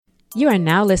You are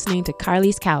now listening to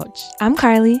Carly's Couch. I'm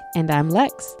Carly. And I'm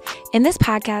Lex. In this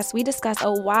podcast, we discuss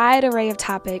a wide array of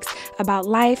topics about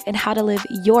life and how to live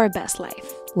your best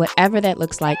life. Whatever that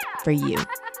looks like for you.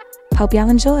 Hope y'all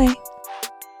enjoy.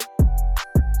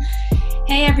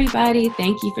 Hey everybody,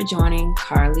 thank you for joining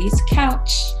Carly's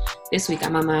Couch. This week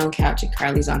I'm on my own couch and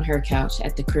Carly's on her couch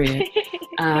at the crib.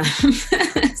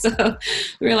 So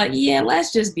we were like, yeah,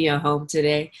 let's just be at home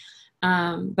today.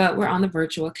 But we're on the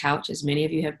virtual couch, as many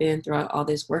of you have been throughout all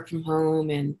this work from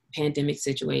home and pandemic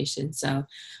situation. So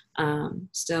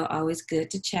still always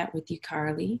good to chat with you,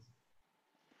 Carly.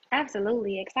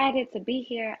 Absolutely. Excited to be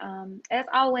here. As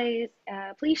always,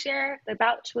 please share the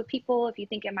Couch with people if you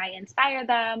think it might inspire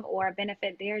them or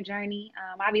benefit their journey.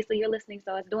 Obviously, you're listening,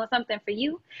 so it's doing something for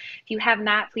you. If you have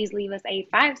not, please leave us a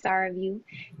 5-star review.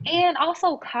 And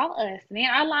also call us,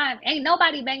 man. Our line, ain't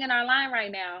nobody banging our line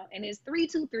right now. And it's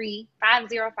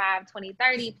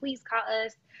 323-505-2030. Please call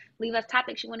us. Leave us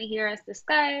topics you want to hear us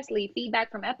discuss. Leave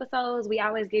feedback from episodes. We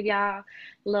always give y'all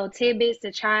little tidbits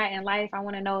to try in life. I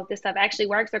want to know if this stuff actually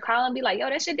works, or call and be like, yo,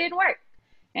 that shit didn't work.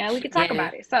 And we can talk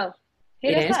about it. So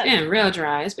hit us up. It's been real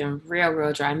dry. It's been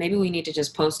real dry. Maybe we need to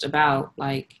just post about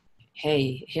like,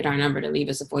 hey, hit our number to leave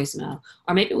us a voicemail.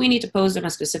 Or maybe we need to pose them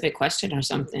a specific question or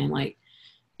something, like,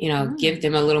 you know, give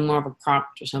them a little more of a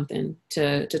prompt or something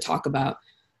to talk about.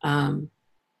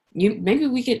 Maybe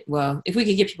we could, well, if we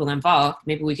could get people involved,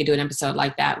 maybe we could do an episode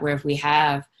like that where if we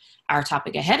have our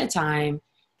topic ahead of time,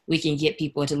 we can get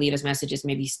people to leave us messages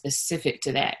maybe specific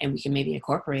to that, and we can maybe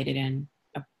incorporate it in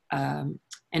an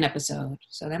episode.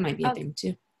 So that might be a thing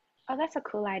too. Oh, that's a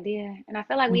cool idea. And I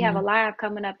feel like we have a live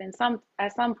coming up at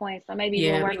some point, so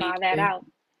maybe we'll work all that out.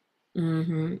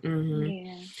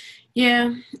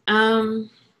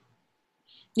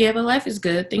 Yeah, but life is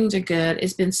good. Things are good.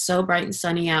 It's been so bright and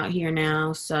sunny out here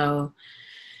now. So,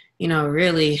 you know,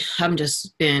 really, I'm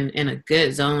just been in a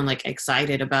good zone, like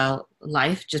excited about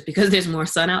life just because there's more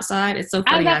sun outside. It's so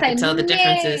funny. I can tell the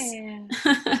differences.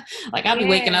 Like I'll be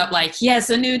waking up like, yes,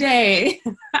 a new day.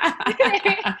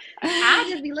 I'll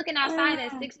just be looking outside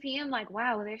at 6 p.m. like,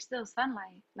 wow, there's still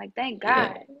sunlight. Like, thank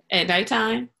God. Yeah. At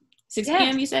nighttime? 6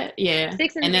 p.m. you said? Yeah.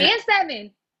 6 and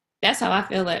 7. That's how I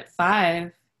feel at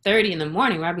 5:30 in the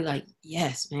morning, where I'll be like,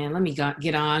 yes, man, let me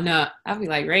get on up. I'll be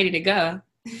like ready to go.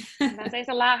 I say it's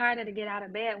a lot harder to get out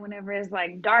of bed whenever it's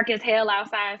like dark as hell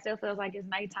outside. It still feels like it's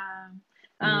nighttime.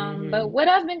 But what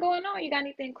else been going on? You got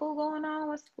anything cool going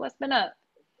on? What's been up?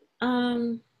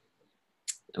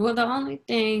 Well, the only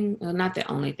thing, well, not the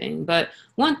only thing, but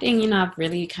one thing, you know, I've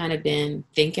really kind of been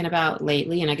thinking about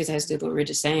lately, and I guess it has to do with what we were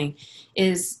just saying,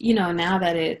 is, you know, now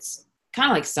that it's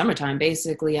kind of like summertime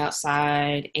basically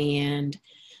outside, and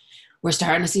we're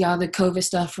starting to see all the COVID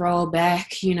stuff roll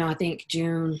back. You know, I think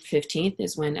June 15th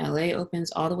is when LA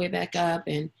opens all the way back up.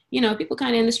 And, you know, people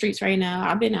kind of in the streets right now.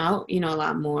 I've been out, you know, a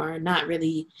lot more, not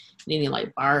really in any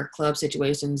like bar club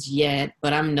situations yet,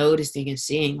 but I'm noticing and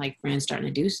seeing like friends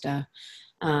starting to do stuff.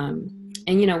 And,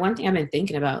 you know, one thing I've been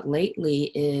thinking about lately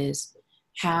is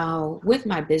how with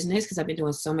my business, because I've been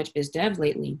doing so much biz dev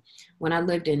lately, when I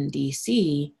lived in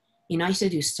DC, you know, I used to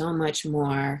do so much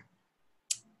more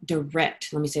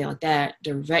direct, let me say it like that,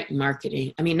 direct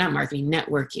marketing. I mean, not marketing,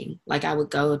 networking. Like I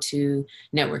would go to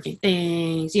networking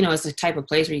things, you know, it's the type of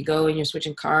place where you go and you're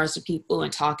switching cars to people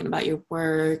and talking about your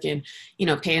work and, you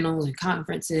know, panels and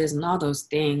conferences and all those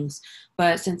things.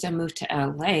 But since I moved to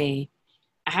LA,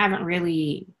 I haven't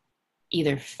really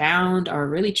either found or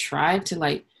really tried to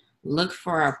like look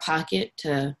for a pocket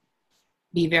to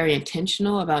be very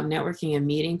intentional about networking and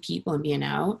meeting people and being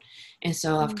out. And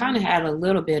so I've kind of had a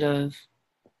little bit of,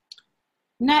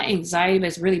 not anxiety, but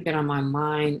it's really been on my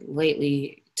mind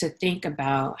lately to think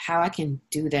about how I can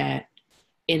do that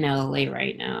in LA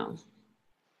right now.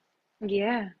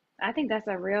 Yeah, I think that's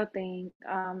a real thing,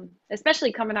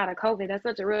 especially coming out of COVID. That's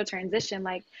such a real transition.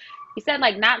 Like you said,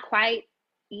 like not quite,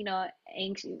 you know,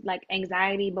 anxious, like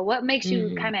anxiety, but what makes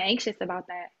you kind of anxious about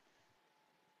that?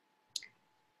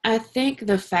 I think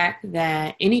the fact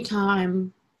that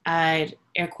anytime I'd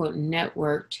air quote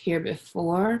networked here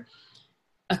before,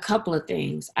 a couple of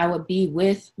things. I would be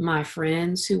with my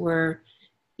friends who were,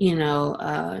 you know,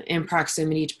 in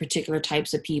proximity to particular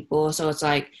types of people. So it's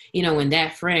like, you know, when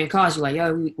that friend calls you like,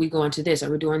 yo, we going to this, or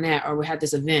we're doing that, or we have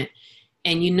this event.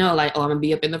 And you know, like, oh, I'm gonna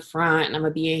be up in the front and I'm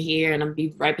gonna be in here and I'm gonna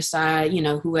be right beside, you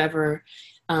know, whoever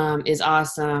is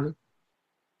awesome.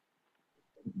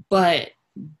 But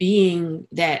being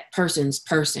that person's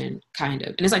person kind of,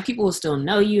 and it's like people will still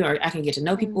know you, or I can get to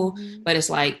know people, but it's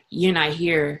like you're not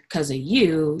here because of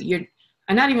you.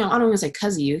 I don't even say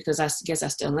because of you, because I guess I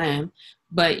still am,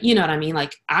 but you know what I mean?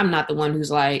 Like I'm not the one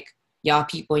who's like, y'all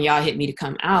people and y'all hit me to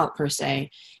come out per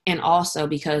se. And also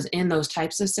because in those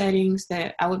types of settings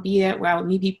that I would be at where I would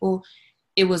meet people,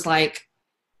 it was like,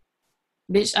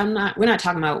 bitch, we're not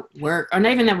talking about work, or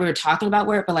not even that we were talking about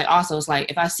work, but like also it's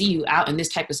like, if I see you out in this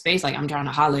type of space, like I'm trying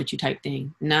to holler at you type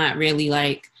thing, not really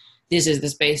like, this is the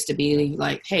space to be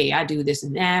like, hey, I do this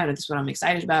and that, or this is what I'm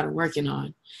excited about or working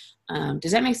on.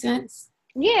 Does that make sense?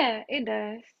 Yeah, it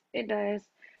does. It does.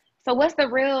 So what's the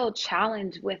real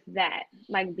challenge with that?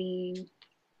 Like being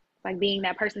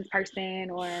that person's person,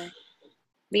 or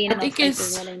being I in those think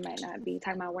spaces it's, where they might not be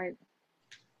talking about work?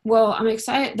 well, I'm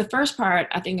excited. The first part,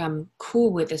 I think I'm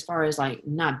cool with as far as like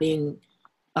not being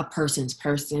a person's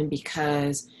person,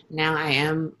 because now I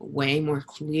am way more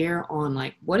clear on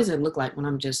like, what does it look like when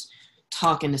I'm just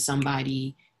talking to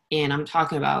somebody and I'm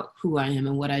talking about who I am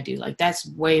and what I do. Like that's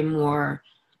way more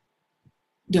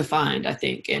defined, I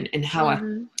think, and how I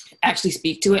actually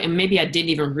speak to it. And maybe I didn't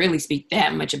even really speak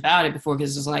that much about it before,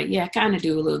 because it's like, yeah, I kind of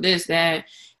do a little this, that,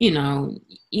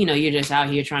 you're just out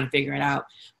here trying to figure it out.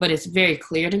 But it's very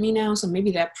clear to me now. So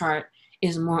maybe that part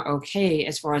is more okay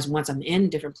as far as once I'm in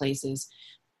different places.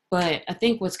 But I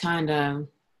think what's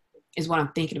is what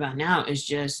I'm thinking about now is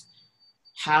just,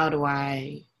 how do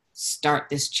I start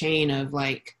this chain of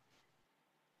like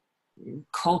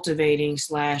cultivating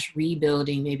 /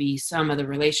 rebuilding maybe some of the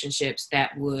relationships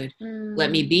that would let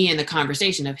me be in the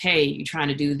conversation of, hey, you're trying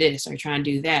to do this or trying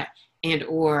to do that, and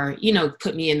or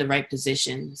put me in the right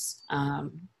positions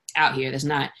out here that's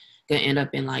not gonna end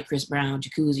up in like Chris Brown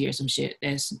jacuzzi or some shit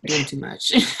that's doing too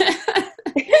much.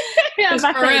 Yeah,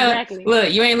 for real, exactly.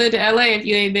 Look, you ain't lived in LA if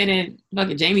you ain't been in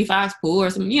fucking Jamie Foxx pool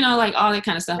or some, like all that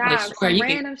kind of stuff. Nah, like sure, you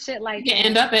random shit like you can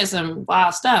end up at some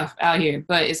wild stuff out here,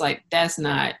 but it's like that's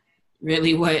not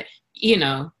really what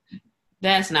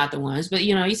that's not the ones. But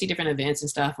you see different events and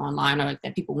stuff online, or like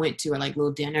that people went to, or like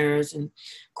little dinners and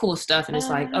cool stuff, and it's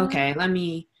like, okay, let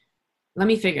me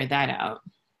figure that out.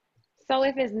 So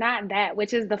if it's not that,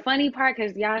 which is the funny part,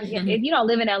 because y'all, if you don't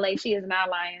live in LA, she is not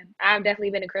lying. I've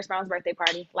definitely been to Chris Brown's birthday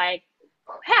party. Like,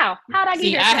 how'd I get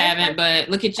See, here? I haven't, but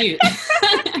look at you.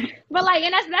 But like,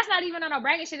 and that's not even on a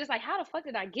bragging shit. It's like, how the fuck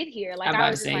did I get here? Like, I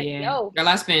was just like, yo, girl,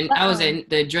 I was at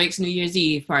the Drake's New Year's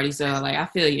Eve party, so like I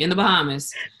feel you, in the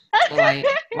Bahamas. So like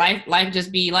life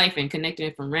just be life and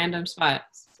connecting from random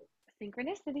spots.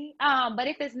 Synchronicity. But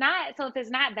if it's not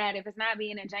that, if it's not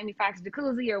being in Jamie Foxx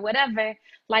jacuzzi or whatever,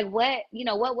 like what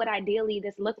would ideally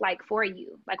this look like for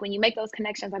you? Like when you make those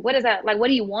connections, like what is that? Like what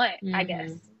do you want? I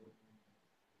guess.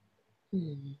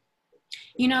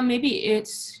 Maybe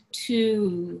it's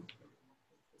to,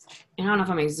 and I don't know if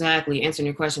I'm exactly answering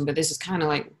your question, but this is kind of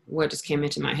like what just came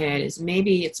into my head, is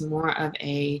maybe it's more of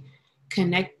a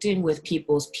connecting with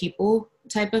people's people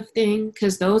type of thing,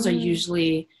 because those are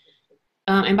usually,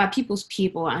 and by people's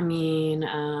people, I mean,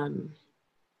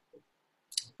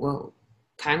 well,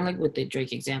 kind of like with the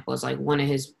Drake example, it's like one of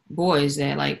his boys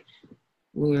that like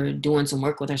we were doing some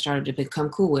work with or started to become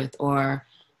cool with, or,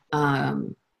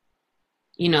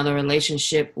 the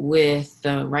relationship with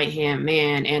the right-hand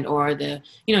man, and or the,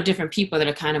 different people that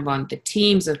are kind of on the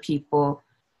teams of people,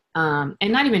 and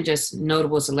not even just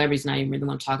notable celebrities, not even really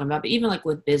what I'm talking about, but even like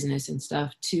with business and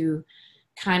stuff, to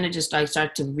kind of just like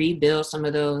start to rebuild some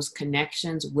of those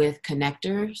connections with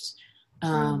connectors,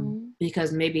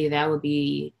 because maybe that would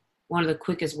be one of the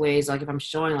quickest ways, like if I'm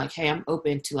showing like, hey, I'm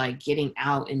open to like getting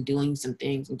out and doing some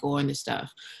things and going to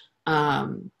stuff,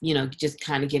 just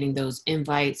kind of getting those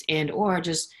invites, and or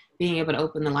just being able to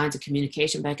open the lines of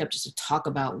communication back up, just to talk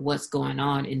about what's going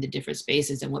on in the different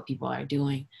spaces and what people are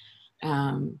doing.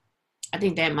 I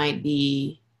think that might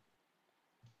be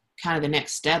kind of the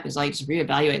next step, is like just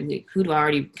reevaluate, like, who do I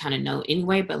already kind of know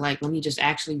anyway, but like, let me just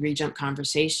actually re-jump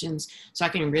conversations so I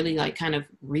can really like kind of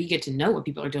get to know what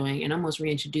people are doing, and almost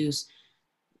reintroduce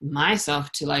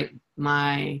myself to like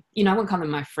my, I wouldn't call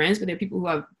them my friends, but they're people who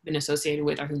I've been associated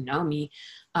with or who know me.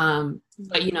 But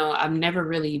I've never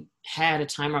really had a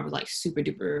time where I was like super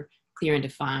duper clear and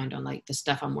defined on like the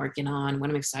stuff I'm working on,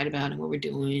 what I'm excited about, and what we're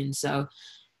doing. So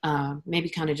maybe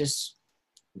kind of just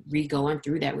going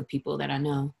through that with people that I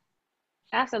know.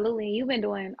 Absolutely. You've been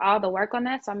doing all the work on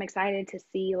that. So I'm excited to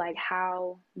see like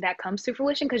how that comes to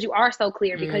fruition, because you are so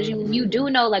clear, because you do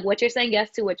know like what you're saying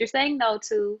yes to, what you're saying no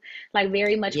to, like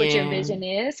very much what your vision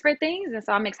is for things. And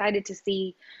so I'm excited to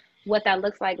see what that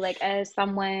looks like as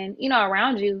someone,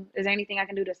 around you. Is there anything I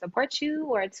can do to support you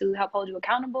or to help hold you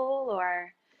accountable,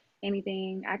 or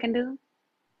anything I can do?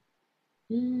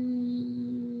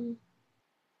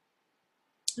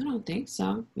 I don't think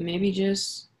so. Maybe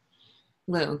just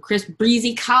little Chris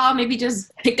Breezy call, maybe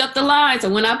just pick up the line. So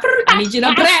when I need you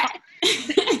to brat.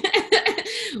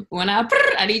 when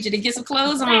I need you to get some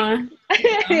clothes on.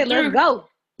 Let's go.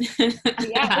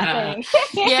 Yeah,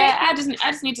 yeah, I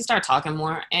just need to start talking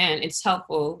more, and it's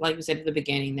helpful, like we said at the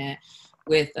beginning, that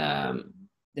with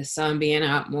the sun being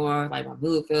out more, like my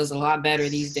mood feels a lot better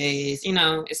these days.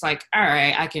 It's like, all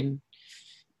right,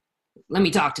 let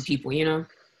me talk to people.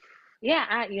 Yeah,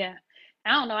 I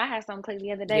don't know. I had something click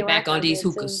the other day. Get where I back on felt these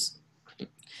good, too. hookahs.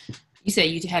 You said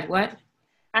you had what?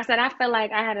 I said I feel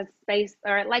like I had a space,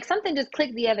 or like something just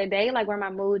clicked the other day, like where my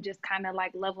mood just kind of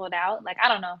like leveled out. Like, I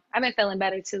don't know. I've been feeling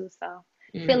better too, so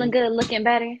feeling good, looking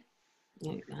better.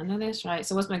 Yeah, I know that's right.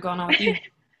 So what's been going on with you?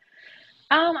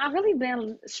 I've really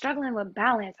been struggling with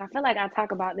balance. I feel like I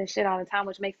talk about this shit all the time,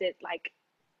 which makes it like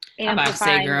I'm about to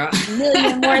say, girl. a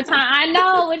million more times. I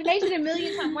know, which makes it a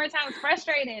million more times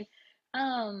frustrating.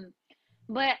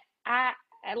 But I,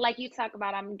 like you talk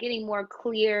about, I'm getting more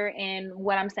clear in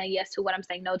what I'm saying yes to, what I'm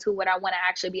saying no to, what I want to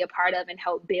actually be a part of and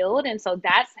help build. And so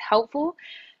that's helpful.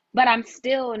 But I'm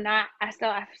still not, I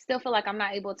still feel like I'm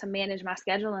not able to manage my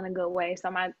schedule in a good way. So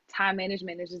my time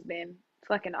management has just been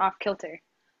fucking off kilter.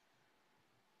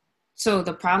 So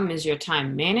the problem is your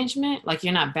time management? Like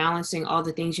you're not balancing all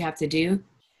the things you have to do?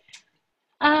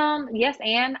 Yes,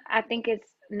 and I think it's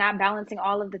not balancing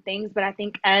all of the things, but I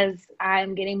think as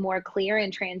I'm getting more clear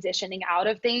and transitioning out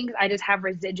of things, I just have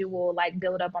residual like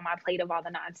build up on my plate of all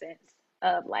the nonsense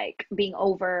of like being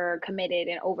over committed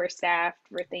and overstaffed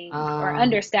for things, or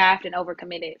understaffed and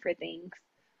overcommitted for things.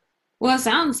 Well, it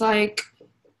sounds like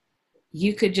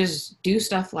you could just do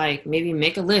stuff like maybe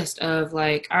make a list of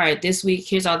like, all right, this week,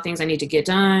 here's all the things I need to get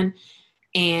done.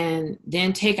 And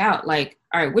then take out like,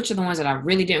 all right, which are the ones that I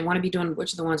really didn't want to be doing?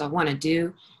 Which are the ones I want to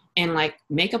do? And like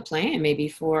make a plan maybe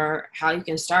for how you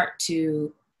can start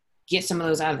to get some of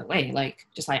those out of the way. Like,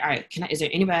 just like, all right, is there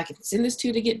anybody I can send this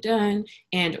to get done?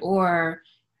 And, or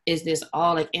is this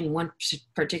all like in one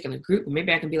particular group?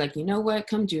 Maybe I can be like, you know what,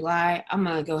 come July, I'm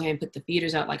going to go ahead and put the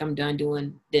feeders out. Like I'm done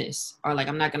doing this, or like,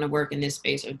 I'm not going to work in this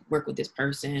space or work with this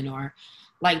person, or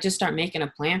like, just start making a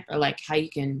plan for like how you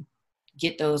can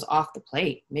get those off the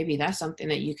plate. Maybe that's something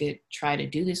that you could try to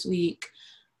do this week.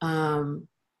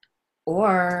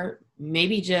 Or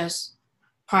maybe just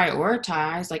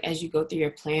prioritize, like as you go through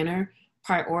your planner,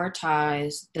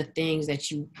 prioritize the things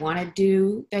that you want to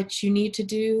do, that you need to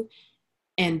do,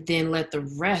 and then let the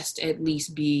rest at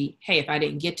least be, hey, if I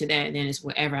didn't get to that, then it's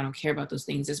whatever. I don't care about those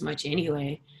things as much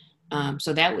anyway.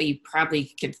 So that way you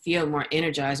probably could feel more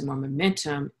energized, more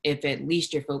momentum, if at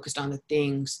least you're focused on the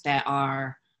things that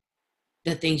are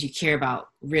the things you care about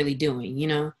really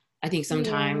doing. I think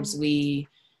sometimes we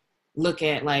look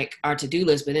at like our to-do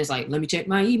list, but it's like, let me check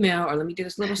my email, or let me do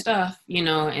this little stuff,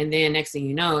 and then next thing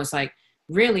you know, it's like,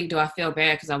 really, do I feel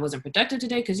bad because I wasn't productive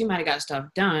today? Because you might have got stuff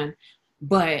done.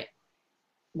 But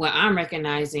what I'm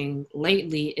recognizing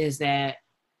lately is that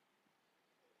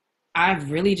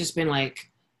I've really just been like,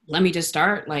 let me just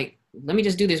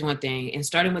do this one thing, and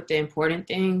starting with the important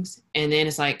things. And then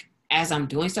it's like, as I'm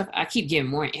doing stuff, I keep getting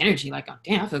more energy. Like, oh,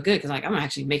 damn, I feel good because like I'm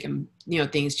actually making,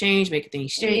 things change, making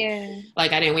things shape. Yeah.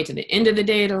 Like I didn't wait to the end of the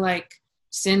day to like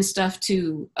send stuff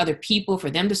to other people for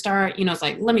them to start. It's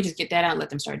like, let me just get that out and let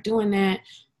them start doing that.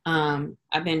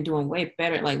 I've been doing way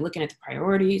better, like looking at the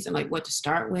priorities and like what to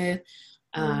start with.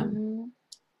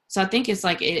 So I think it's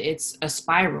like it's a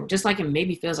spiral, just like it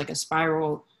maybe feels like a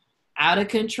spiral out of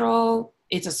control.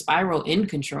 It's a spiral in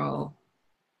control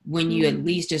when you at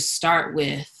least just start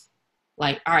with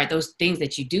like, all right, those things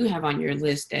that you do have on your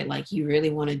list that like you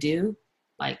really want to do,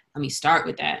 like, let me start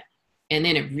with that. And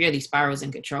then it really spirals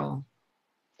in control.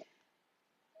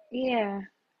 Yeah.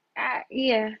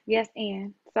 Yes,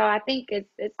 and so I think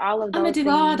it's all of those. I'm gonna do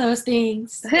all those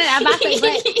things. I'm about to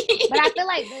say, but I feel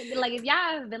like if y'all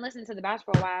have been listening to The Batch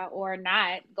for a while or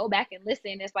not, go back and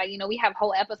listen. It's like, we have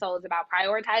whole episodes about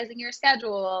prioritizing your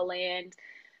schedule and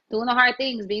doing the hard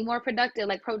things, being more productive,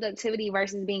 like productivity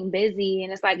versus being busy.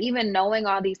 And it's like, even knowing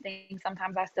all these things,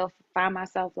 sometimes I still find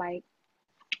myself like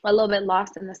a little bit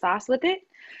lost in the sauce with it.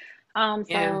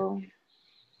 So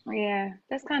yeah,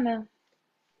 that's kind of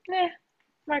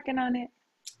working on it.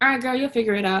 All right, girl, you'll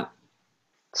figure it out.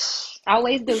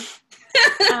 Always do.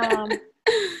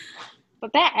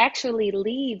 But that actually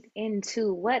leads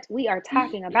into what we are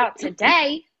talking about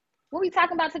today. What are we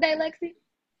talking about today, Lexi?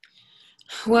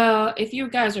 Well, if you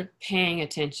guys are paying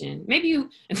attention, maybe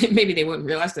they wouldn't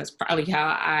realize that's probably how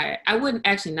I wouldn't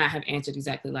actually not have answered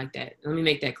exactly like that. Let me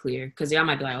make that clear, because y'all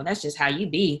might be like, oh, that's just how you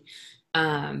be.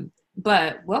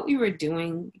 But what we were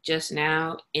doing just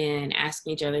now in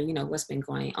asking each other, what's been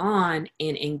going on,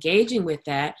 and engaging with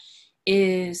that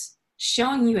is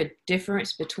showing you a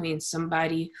difference between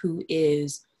somebody who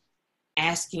is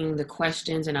asking the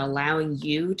questions and allowing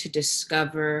you to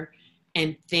discover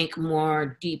and think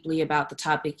more deeply about the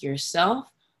topic yourself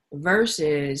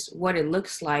versus what it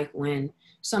looks like when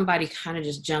somebody kind of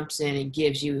just jumps in and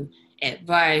gives you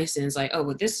advice and is like, oh,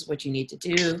 well, this is what you need to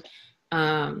do.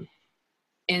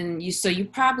 So you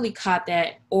probably caught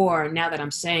that, or now that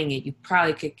I'm saying it, you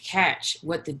probably could catch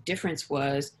what the difference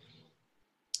was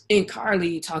in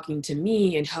Carly talking to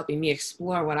me and helping me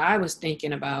explore what I was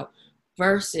thinking about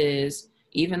versus,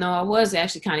 even though I was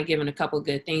actually kind of given a couple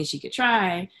good things she could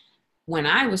try, when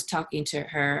I was talking to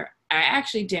her, I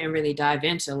actually didn't really dive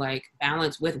into like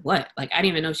balance with what. Like I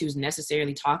didn't even know she was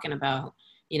necessarily talking about,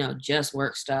 just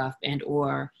work stuff and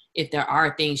or if there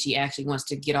are things she actually wants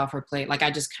to get off her plate. Like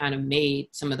I just kind of made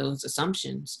some of those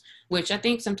assumptions, which I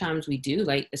think sometimes we do,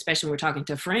 like especially when we're talking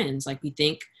to friends, like we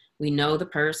think we know the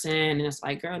person and it's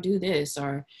like, girl, do this,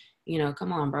 or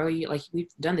come on, bro, we've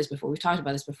done this before, we've talked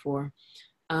about this before.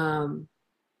 Am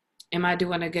I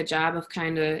doing a good job of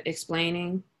kind of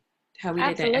explaining how we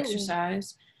did that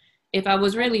exercise? If I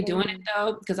was really doing it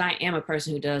though, because I am a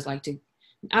person who does like to,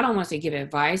 I don't want to say give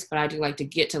advice, but I do like to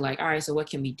get to like, all right, so what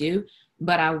can we do?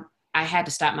 But I had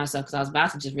to stop myself because I was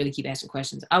about to just really keep asking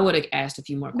questions. I would have asked a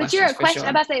few more questions. But you're a question. Sure.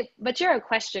 I'm about to say, but you're a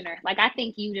questioner. Like I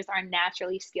think you just are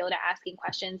naturally skilled at asking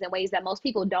questions in ways that most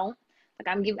people don't.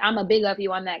 Like I'm a big up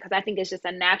you on that because I think it's just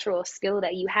a natural skill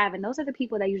that you have, and those are the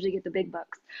people that usually get the big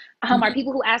bucks. Are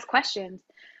people who ask questions.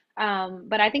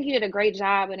 But I think you did a great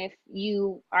job. And if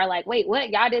you are like, wait, what?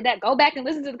 Y'all did that? Go back and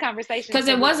listen to the conversation. Because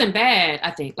it wasn't bad, I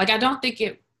think. Like, I don't think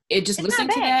it just listening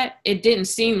to that, it didn't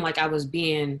seem like I was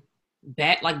being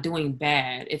bad, like doing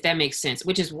bad, if that makes sense,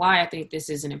 which is why I think this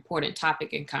is an important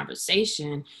topic in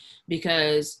conversation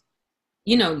because,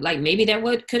 like maybe that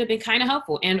could have been kind of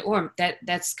helpful and, or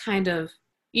that's kind of,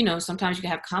 sometimes you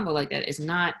can have combo like that. It's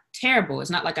not terrible.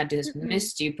 It's not like I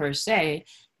dismissed you per se,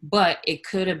 but it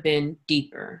could have been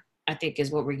deeper, I think is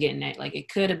what we're getting at. Like it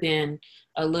could have been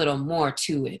a little more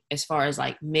to it as far as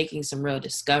like making some real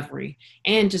discovery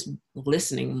and just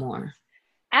listening more.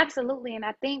 Absolutely. And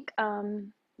I think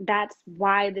that's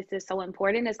why this is so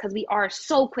important is because we are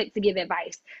so quick to give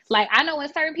advice. Like I know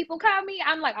when certain people call me,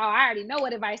 I'm like, oh, I already know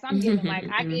what advice I'm giving. Like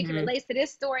it can relate to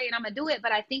this story and I'm gonna do it.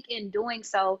 But I think in doing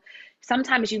so,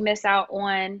 sometimes you miss out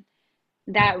on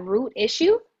that root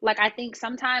issue. Like I think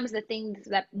sometimes the things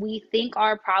that we think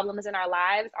are problems in our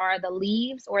lives are the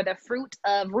leaves or the roots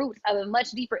of a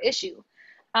much deeper issue.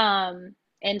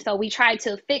 And so we try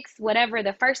to fix whatever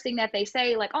the first thing that they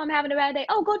say, like, oh, I'm having a bad day.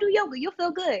 Oh, go do yoga. You'll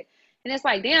feel good. And it's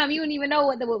like, damn, you didn't even know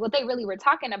what they really were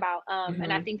talking about.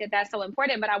 And I think that that's so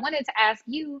important. But I wanted to ask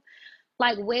you,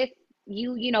 like with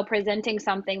you, presenting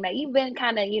something that you've been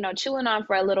kind of, chewing on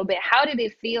for a little bit, how did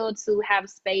it feel to have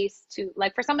space to,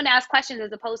 like, for someone to ask questions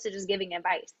as opposed to just giving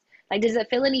advice? Like, does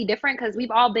it feel any different? Because we've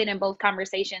all been in both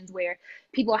conversations where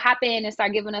people hop in and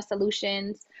start giving us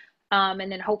solutions.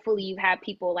 And then hopefully you have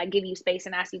people like give you space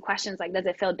and ask you questions. Like, does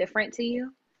it feel different to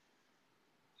you?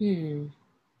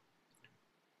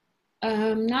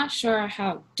 I'm not sure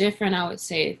how different I would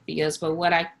say it feels, but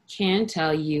what I can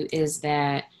tell you is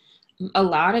that a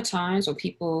lot of times when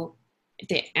people, if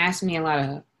they ask me a lot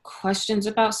of questions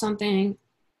about something,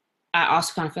 I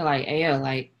also kind of feel like, hey,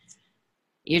 like,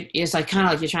 it's like kind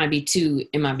of like you're trying to be too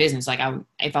in my business. Like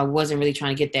if I wasn't really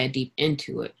trying to get that deep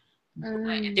into it.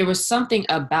 There was something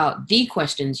about the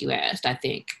questions you asked, I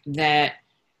think, that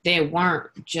they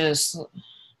weren't just,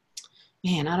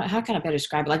 man, how can I better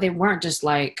describe it? Like they weren't just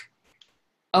like,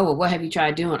 oh, well, what have you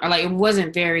tried doing? Or like it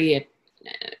wasn't very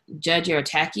judgy or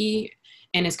tacky.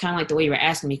 And it's kind of like the way you were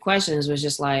asking me questions was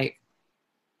just like,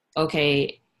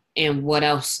 okay, and what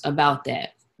else about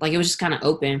that? Like it was just kind of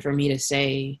open for me to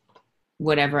say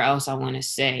whatever else I want to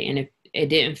say. And it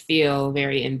didn't feel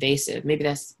very invasive. Maybe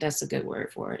that's a good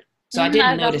word for it. So I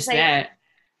didn't notice that.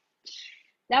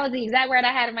 That was the exact word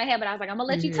I had in my head, but I was like, I'm gonna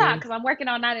let you talk because I'm working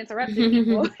on not interrupting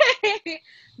people.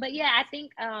 But yeah, I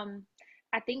think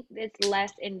it's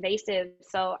less invasive.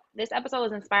 So this episode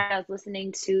was inspired. I was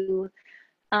listening to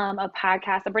a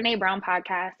podcast, a Brene Brown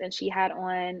podcast, and she had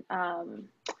on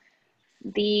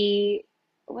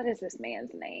what is this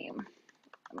man's name?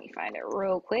 Let me find it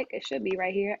real quick. It should be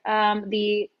right here.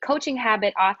 The Coaching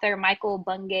Habit author, Michael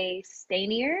Bungay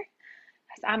Stanier.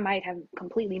 I might have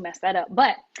completely messed that up,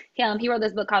 but he wrote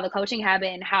this book called The Coaching Habit,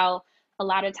 and how a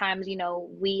lot of times,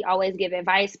 we always give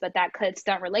advice, but that could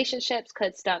stunt relationships,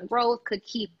 could stunt growth, could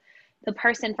keep the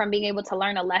person from being able to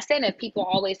learn a lesson if people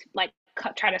always like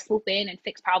try to swoop in and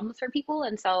fix problems for people.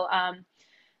 And so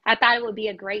I thought it would be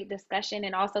a great discussion,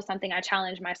 and also something I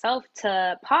challenge myself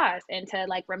to pause and to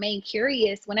like remain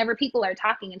curious whenever people are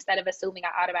talking instead of assuming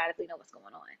I automatically know what's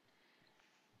going on.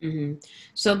 hmm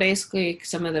So basically,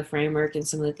 some of the framework and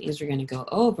some of the things we're going to go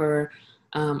over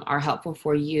are helpful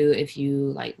for you if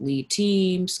you like lead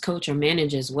teams, coach, or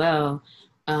manage as well.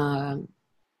 Um,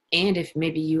 and if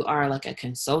maybe you are like a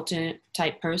consultant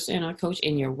type person or coach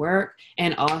in your work,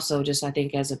 and also just I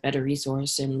think as a better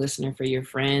resource and listener for your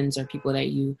friends or people that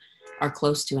you are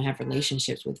close to and have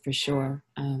relationships with, for sure.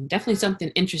 Definitely something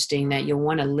interesting that you'll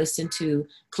want to listen to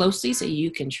closely so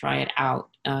you can try it out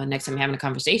next time you're having a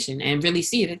conversation and really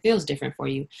see if it feels different for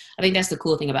you. I think that's the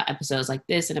cool thing about episodes like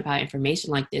this and about information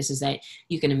like this, is that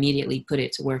you can immediately put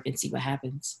it to work and see what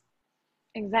happens.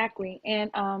 Exactly.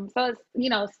 And so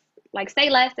it's, like say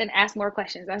less and ask more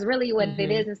questions. That's really what it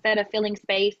hmm is. Instead of filling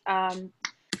space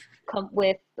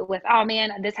with oh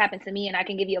man, this happened to me and I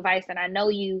can give you advice and I know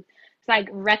you. It's like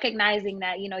recognizing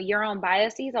that, your own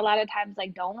biases a lot of times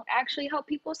like don't actually help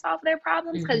people solve their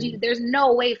problems because hmm there's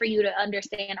no way for you to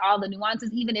understand all the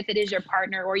nuances, even if it is your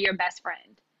partner or your best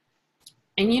friend.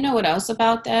 And you know what else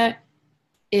about that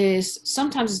is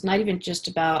sometimes it's not even just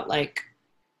about like,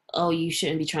 oh, you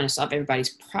shouldn't be trying to solve everybody's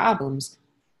problems,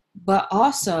 but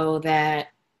also that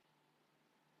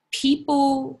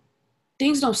people,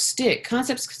 things don't stick.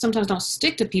 Concepts sometimes don't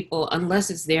stick to people unless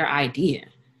it's their idea.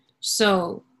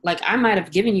 So, like, I might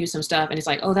have given you some stuff and it's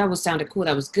like, oh, that was sounded cool,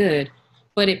 that was good,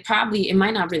 but it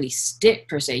might not really stick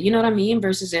per se. You know what I mean?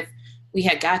 Versus if we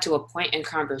had got to a point in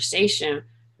conversation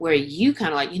where you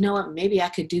kind of like, you know what, maybe I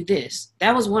could do this.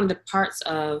 That was one of the parts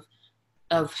of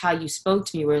how you spoke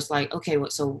to me, where it's like, okay,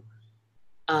 what, so,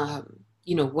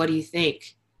 what do you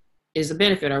think is a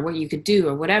benefit or what you could do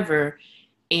or whatever.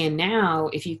 And now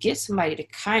if you get somebody to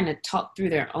kind of talk through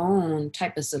their own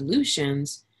type of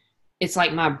solutions, it's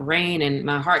like my brain and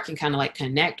my heart can kind of like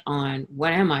connect on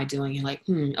what am I doing, and like,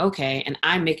 okay, and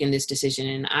I'm making this decision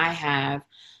and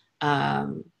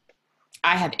um,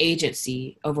 I have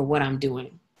agency over what I'm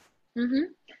doing. Hmm.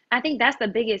 I think that's the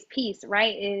biggest piece,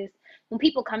 right? Is when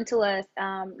people come to us,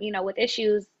 with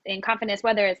issues in confidence,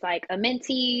 whether it's like a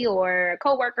mentee or a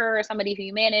coworker or somebody who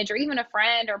you manage, or even a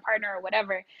friend or partner or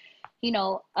whatever,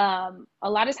 a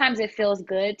lot of times it feels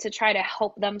good to try to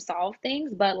help them solve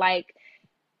things, but like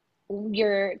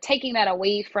you're taking that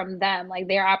away from them, like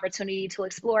their opportunity to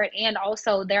explore it and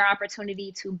also their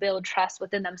opportunity to build trust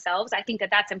within themselves. I think that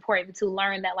that's important to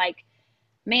learn that, like,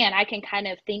 man, I can kind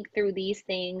of think through these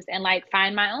things and like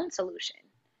find my own solution.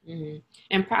 hmm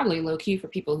And probably low key for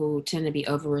people who tend to be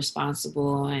over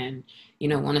responsible and,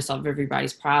 want to solve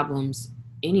everybody's problems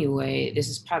anyway, this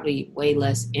is probably way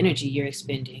less energy you're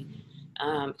expending.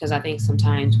 Because I think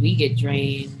sometimes we get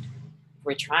drained.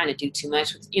 We're trying to do too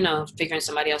much with, figuring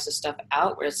somebody else's stuff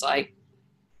out, where it's like,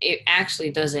 it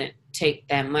actually doesn't take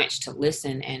that much to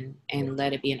listen and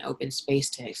let it be an open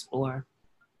space to explore.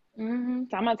 So I'm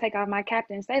gonna take off my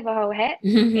Captain Save a Hoe hat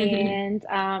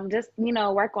and just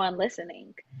work on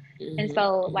listening. And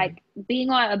so, like,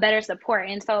 being on a better support.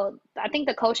 And so I think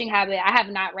the coaching habit, I have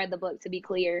not read the book to be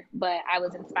clear, but I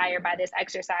was inspired by this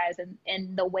exercise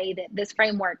and the way that this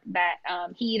framework that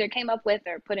he either came up with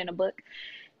or put in a book.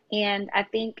 And I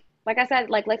think, like I said,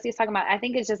 like Lexi was talking about, I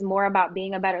think it's just more about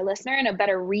being a better listener and a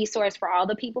better resource for all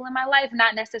the people in my life,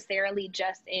 not necessarily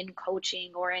just in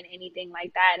coaching or in anything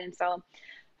like that. And so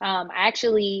I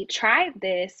actually tried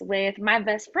this with my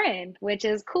best friend, which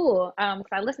is cool because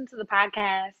I listened to the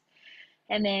podcast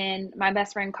and then my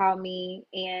best friend called me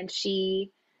and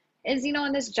she is,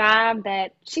 in this job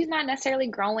that she's not necessarily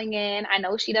growing in. I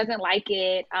know she doesn't like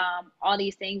it, all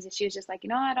these things. And she was just like,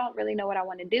 I don't really know what I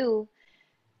want to do.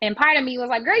 And part of me was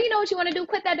like, girl, you know what you want to do?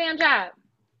 Quit that damn job.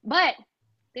 But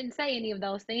didn't say any of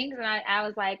those things. And I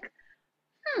was like,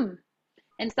 hmm.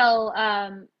 And so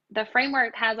the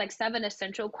framework has like 7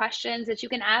 essential questions that you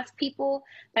can ask people.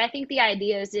 But I think the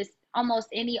idea is just almost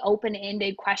any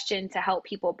open-ended question to help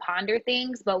people ponder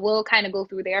things. But we'll kind of go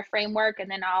through their framework and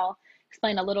then I'll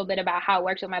explain a little bit about how it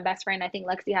works with my best friend. I think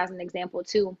Lexi has an example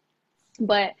too.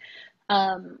 But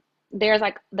there's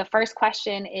like the first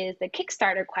question is the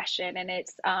Kickstarter question. And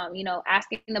it's,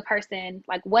 asking the person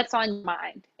like, what's on your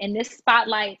mind? And this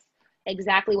spotlights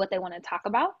exactly what they want to talk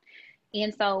about.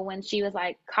 And so when she was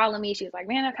like calling me, she was like,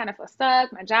 man, I kind of feel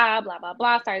stuck, my job, blah, blah,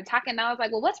 blah. Started talking. And I was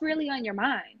like, well, what's really on your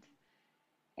mind?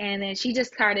 And then she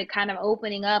just started kind of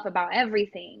opening up about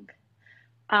everything.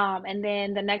 And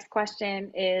then the next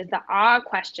question is the AWE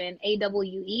question,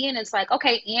 AWE. And it's like,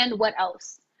 okay, and what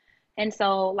else? And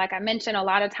so, like I mentioned, a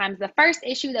lot of times the first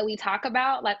issue that we talk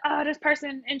about, like, oh, this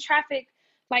person in traffic,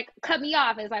 like, cut me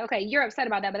off. It's like, okay, you're upset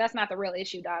about that, but that's not the real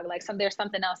issue, dog. Like, there's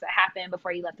something else that happened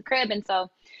before you left the crib. And so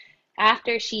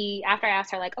after I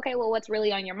asked her, like, okay, well, what's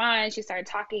really on your mind? She started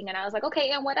talking and I was like,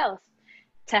 okay, and what else?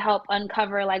 to help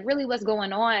uncover like really what's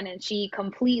going on. And she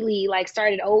completely like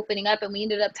started opening up, and we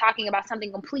ended up talking about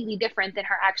something completely different than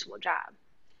her actual job.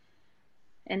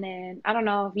 And then I don't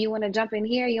know if you want to jump in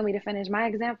here. You want me to finish my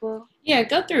example? Yeah,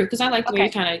 go through, because I like the way you're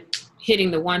kind of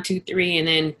hitting the 1, 2, 3 and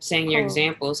then saying your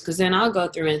examples, because then I'll go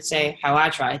through and say how I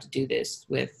tried to do this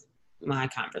with my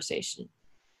conversation.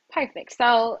 Perfect.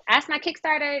 So Ask My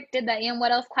Kickstarter did the and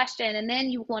what else question, and then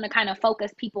you want to kind of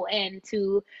focus people in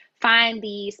to find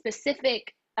the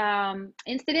specific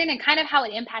incident and kind of how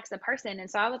it impacts the person. And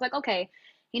so I was like, okay,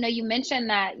 you mentioned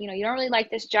that, you don't really like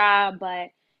this job, but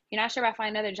you're not sure if I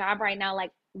find another job right now.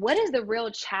 Like, what is the real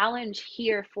challenge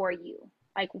here for you?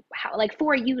 Like, how, like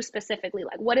for you specifically,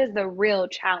 like what is the real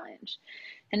challenge?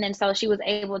 And then so she was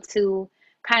able to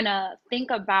kind of think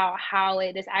about how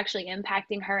it is actually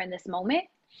impacting her in this moment,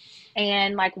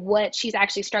 and like what she's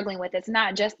actually struggling with. It's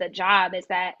not just the job, it's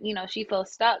that, she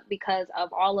feels stuck because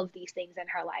of all of these things in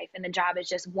her life, and the job is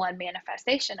just one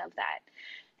manifestation of that.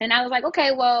 And I was like,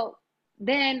 okay, well,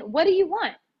 then what do you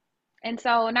want? And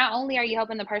so not only are you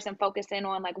helping the person focus in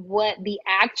on like what the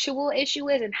actual issue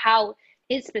is and how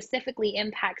it specifically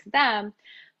impacts them,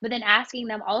 but then asking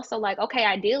them also like, okay,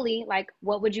 ideally, like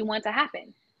what would you want to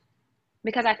happen?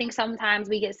 Because I think sometimes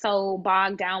we get so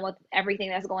bogged down with everything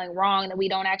that's going wrong that we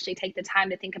don't actually take the time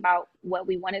to think about what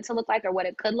we want it to look like or what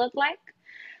it could look like.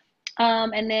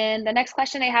 And then the next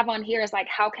question they have on here is like,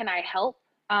 how can I help?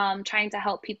 Trying to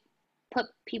help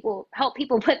people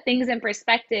put things in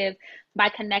perspective by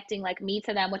connecting like me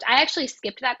to them, which I actually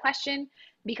skipped that question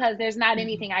because there's not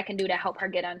anything I can do to help her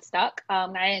get unstuck.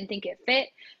 I didn't think it fit,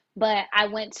 but I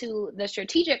went to the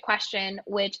strategic question,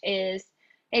 which is,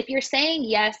 if you're saying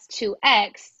yes to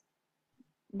X,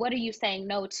 what are you saying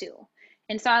no to?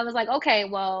 And so I was like, okay,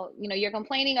 well, you're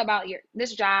complaining about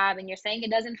this job and you're saying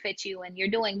it doesn't fit you and you're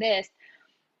doing this,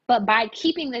 but by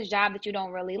keeping this job that you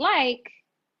don't really like,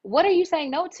 what are you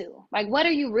saying no to? Like, what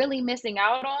are you really missing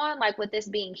out on, like with this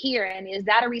being here? And is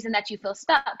that a reason that you feel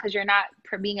stuck because you're not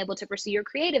being able to pursue your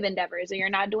creative endeavors, or you're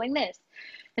not doing this?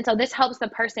 And so this helps the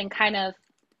person kind of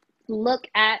look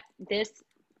at this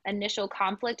initial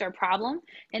conflict or problem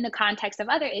in the context of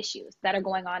other issues that are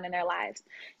going on in their lives.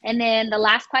 And then the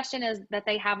last question is that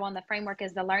they have on the framework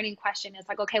is the learning question. It's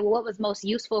like, okay, well, what was most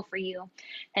useful for you?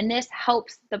 And this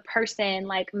helps the person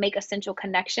like make essential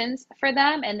connections for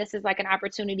them. And this is like an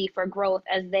opportunity for growth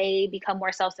as they become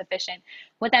more self-sufficient.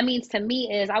 What that means to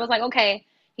me is I was like, okay,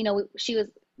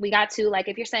 we got to like,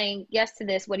 if you're saying yes to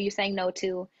this, what are you saying no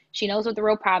to? She knows what the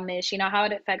real problem is. She knows how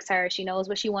it affects her. She knows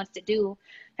what she wants to do.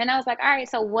 And I was like, all right,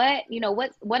 so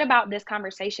what about this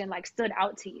conversation like stood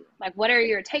out to you? Like, what are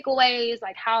your takeaways?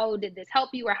 Like, how did this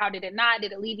help you or how did it not?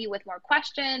 Did it leave you with more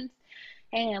questions?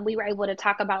 And we were able to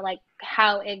talk about like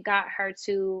how it got her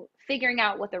to figuring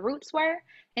out what the roots were,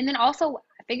 and then also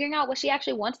figuring out what she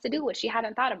actually wants to do, what she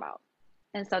hadn't thought about.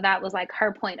 And so that was like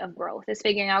her point of growth, is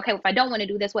figuring out, okay, if I don't want to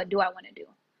do this, what do I want to do?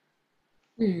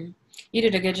 You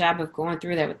did a good job of going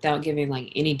through that without giving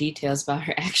like any details about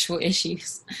her actual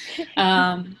issues.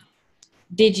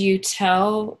 Did you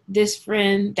tell this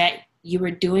friend that you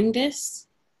were doing this?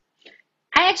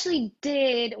 I actually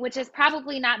did, which is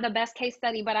probably not the best case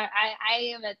study, but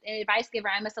I am an advice giver.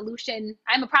 I'm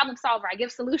a problem solver. I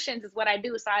give solutions is what I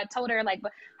do. So I told her like,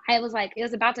 but I was like, it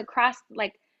was about to cross,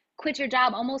 like quit your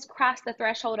job, almost crossed the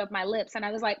threshold of my lips. And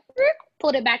I was like,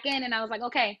 pulled it back in. And I was like,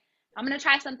 okay, I'm going to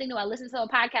try something new. I listened to a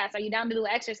podcast. Are you down to do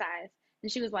exercise?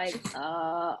 And she was like,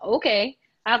 okay.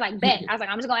 I was like, bet. I was like,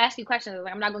 I'm just going to ask you questions. I was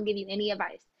like, I'm not going to give you any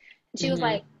advice. And she was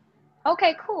like,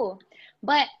 okay, cool.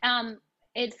 But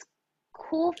it's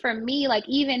cool for me, like,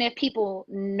 even if people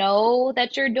know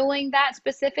that you're doing that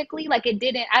specifically, like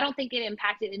I don't think it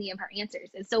impacted any of her answers.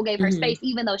 It still gave her space,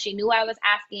 even though she knew I was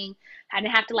asking. I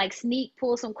didn't have to like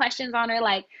pull some questions on her.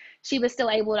 Like, she was still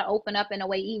able to open up in a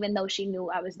way, even though she knew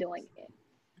I was doing it.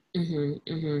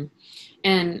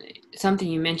 And something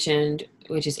you mentioned,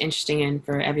 which is interesting, and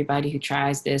for everybody who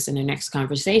tries this in their next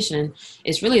conversation,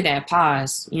 is really that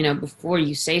pause, before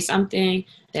you say something.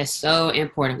 That's so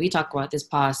important. We talk about this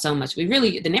pause so much. The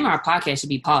name of our podcast should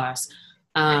be Pause,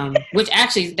 which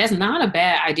actually, that's not a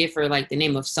bad idea for like the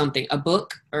name of something, a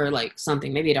book or like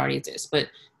something. Maybe it already exists, but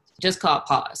just call it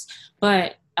Pause.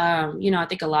 But, I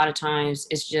think a lot of times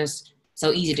it's just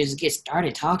so easy to just get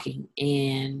started talking,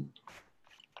 and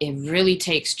it really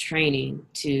takes training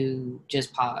to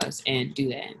just pause and do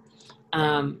that.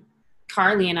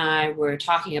 Carly and I were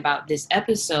talking about this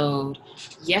episode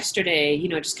yesterday,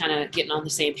 just kind of getting on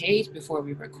the same page before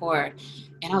we record.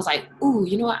 And I was like, ooh,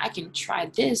 you know what? I can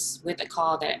try this with a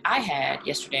call that I had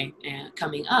yesterday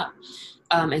coming up.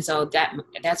 And so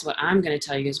that's what I'm going to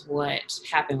tell you is what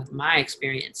happened with my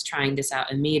experience trying this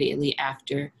out immediately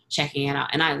after checking it out.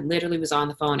 And I literally was on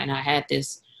the phone and I had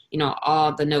this,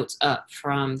 all the notes up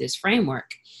from this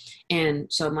framework.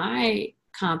 And so my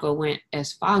convo went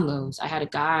as follows. I had a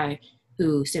guy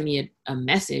who sent me a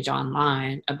message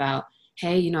online about,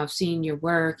 hey, I've seen your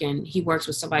work, and he works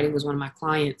with somebody who was one of my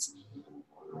clients.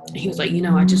 He was like,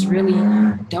 I just really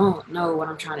don't know what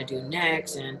I'm trying to do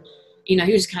next. And,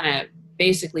 he was kind of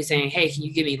basically saying, hey, can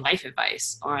you give me life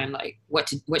advice on like, what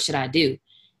should I do?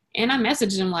 And I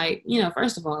messaged him like,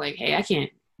 first of all, like, hey, I can't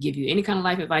give you any kind of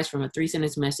life advice from a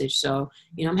 3-sentence message. So,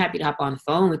 I'm happy to hop on the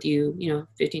phone with you,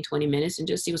 15, 20 minutes and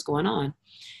just see what's going on.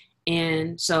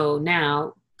 And so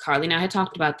now Carly and I had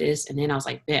talked about this, and then I was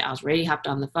like, bet, I was ready, hopped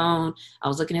on the phone. I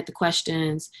was looking at the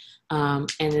questions. And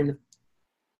then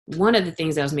one of the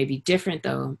things that was maybe different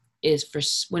though, is for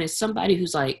when it's somebody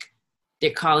who's like, they're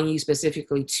calling you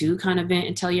specifically to kind of vent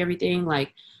and tell you everything.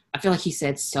 Like, I feel like he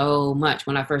said so much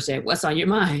when I first said, what's on your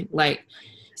mind? Like,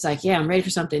 it's like, yeah, I'm ready for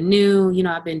something new.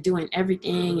 I've been doing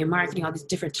everything and marketing, all these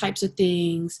different types of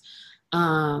things.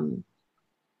 And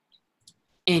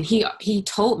he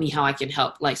told me how I can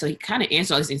help. Like, so he kind of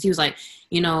answered all these things. He was like,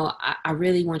 I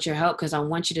really want your help because I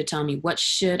want you to tell me what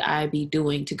should I be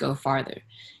doing to go farther.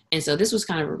 And so this was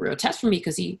kind of a real test for me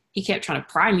because he kept trying to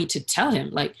pry me to tell him,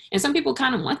 like, and some people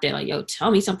kind of want that, like, yo,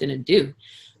 tell me something to do.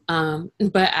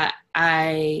 But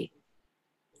I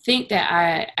think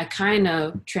that I kind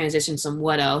of transitioned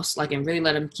somewhat else, like, and really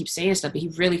let him keep saying stuff, but he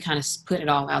really kind of put it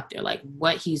all out there, like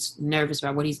what he's nervous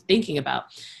about, what he's thinking about.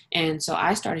 And so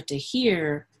I started to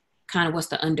hear kind of what's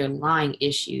the underlying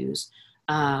issues,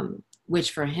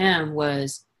 which for him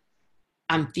was,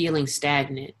 I'm feeling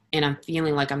stagnant and I'm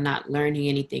feeling like I'm not learning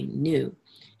anything new.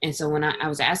 And so when I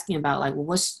was asking about like, well,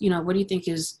 what do you think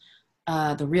is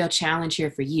the real challenge here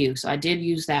for you? So I did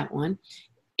use that one,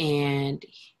 and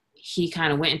he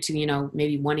kind of went into,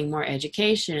 maybe wanting more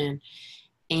education.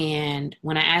 And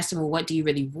when I asked him, well, what do you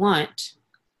really want?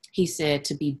 He said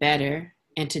to be better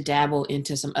and to dabble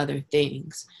into some other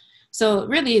things. So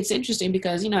really it's interesting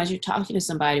because, as you're talking to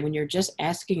somebody, when you're just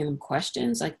asking them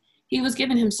questions, like he was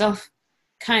giving himself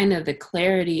kind of the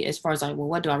clarity as far as like, well,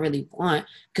 what do I really want?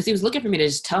 Because he was looking for me to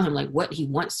just tell him like what he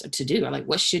wants to do or like,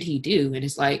 what should he do? And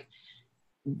it's like,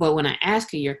 but when I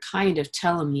ask you, you're kind of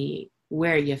telling me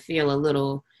where you feel a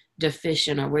little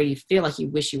deficient or where you feel like you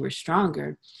wish you were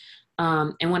stronger.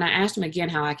 And when I asked him again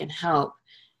how I can help,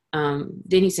 then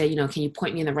he said, can you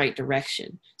point me in the right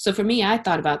direction? So for me, I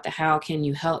thought about the how can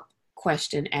you help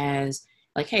question as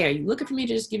like, hey, are you looking for me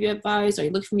to just give you advice? Are you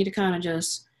looking for me to kind of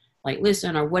just like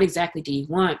listen, or what exactly do you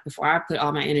want before I put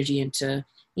all my energy into,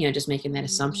 just making that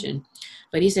assumption.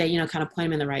 But he said, kind of point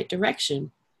him in the right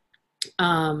direction.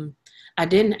 I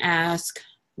didn't ask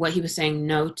what he was saying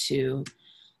no to.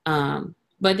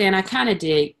 But then I kind of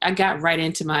did. I got right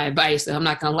into my advice, so I'm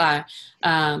not going to lie.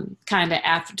 Kind of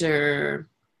after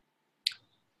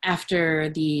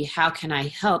the how can I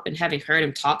help and having heard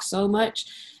him talk so much.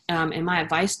 And my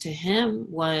advice to him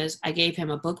was I gave him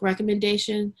a book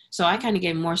recommendation. So I kind of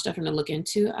gave him more stuff for him to look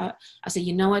into. I said,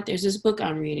 you know what? There's this book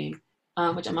I'm reading,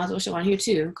 which I might as well show on here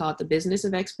too, called The Business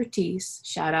of Expertise.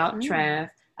 Shout out Trav.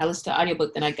 I listened to the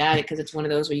audiobook, then I got it because it's one of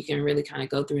those where you can really kind of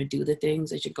go through and do the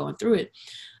things as you're going through it.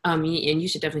 And you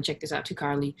should definitely check this out too,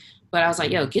 Carly. But I was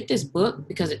like, yo, get this book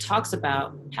because it talks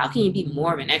about how can you be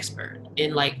more of an expert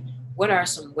and like, what are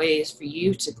some ways for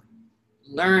you to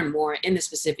learn more in the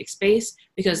specific space?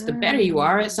 Because the better you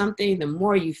are at something, the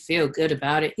more you feel good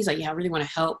about it. He's like, yeah, I really want to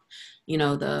help,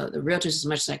 the realtors as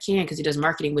much as I can because he does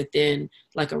marketing within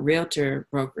like a realtor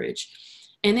brokerage.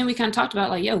 And then we kind of talked about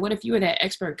like, yo, what if you were that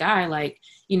expert guy, like,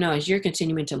 as you're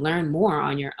continuing to learn more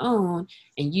on your own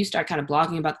and you start kind of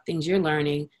blogging about the things you're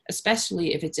learning,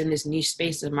 especially if it's in this niche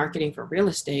space of marketing for real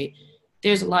estate,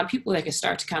 there's a lot of people that can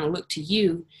start to kind of look to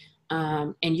you.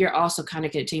 And you're also kind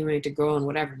of continuing to grow and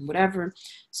whatever.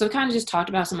 So kind of just talked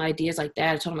about some ideas like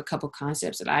that. I told him a couple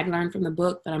concepts that I'd learned from the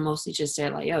book, but I mostly just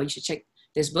said like, yo, you should check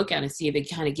this book out and see if it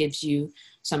kind of gives you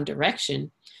some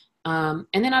direction. And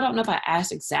then I don't know if I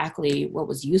asked exactly what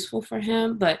was useful for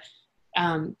him, but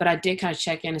I did kind of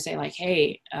check in and say like,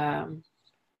 hey,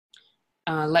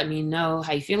 let me know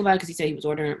how you feel about it. Cause he said he was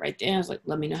ordering it right there. I was like,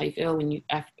 let me know how you feel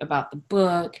about the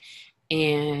book.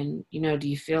 And, do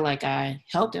you feel like I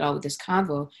helped at all with this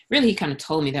convo? Really, he kind of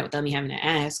told me that without me having to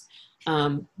ask.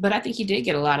 But I think he did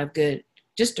get a lot of good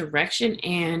just direction.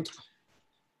 And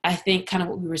I think kind of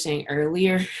what we were saying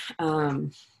earlier,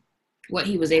 what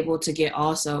he was able to get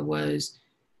also was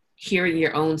hearing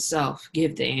your own self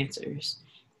give the answers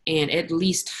and at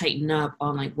least tighten up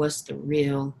on like what's the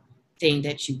real thing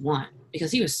that you want.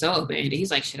 Because he was so abandoned.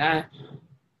 He's like, should I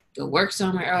go work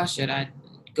somewhere else? Should I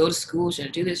go to school? Should I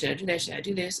do this? Should I do that? Should I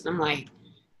do this? And I'm like,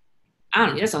 I don't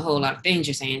know. There's a whole lot of things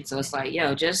you're saying. So it's like,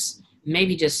 yo, just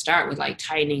maybe just start with like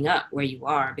tightening up where you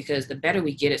are, because the better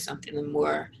we get at something, the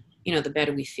more, the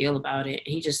better we feel about it.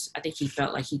 And I think he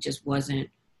felt like he just wasn't,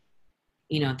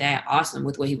 that awesome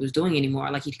with what he was doing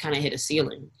anymore. Like he kind of hit a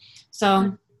ceiling.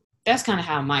 So that's kind of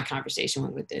how my conversation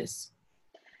went with this.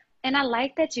 And I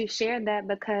like that you shared that,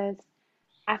 because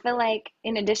I feel like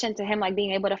in addition to him like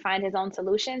being able to find his own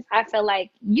solutions, I feel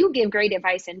like you give great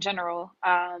advice in general.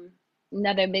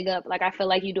 Another big up, like I feel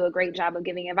like you do a great job of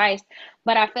giving advice,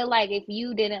 but I feel like if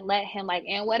you didn't let him like,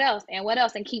 and what else,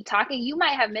 and keep talking, you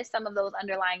might have missed some of those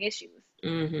underlying issues.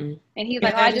 Mm-hmm. And he's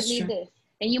like, oh, I just need this.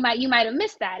 And you might have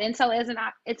missed that. And so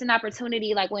it's an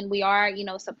opportunity, like when we are,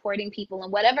 supporting people in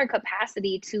whatever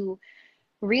capacity, to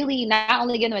really not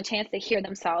only give them a chance to hear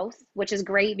themselves, which is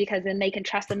great because then they can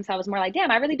trust themselves more, like,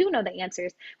 damn, I really do know the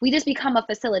answers. We just become a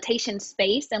facilitation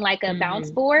space and like a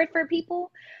bounce board for people,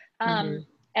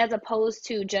 as opposed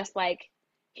to just like,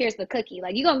 here's the cookie.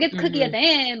 Like, you're going to get the cookie at the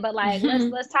end, but like,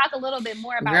 let's talk a little bit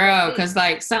more about Girl, because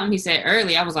like something he said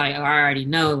earlier, I was like, oh, I already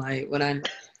know like what I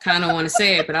kind of want to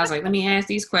say it, but I was like, let me ask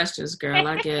these questions, girl,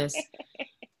 I guess.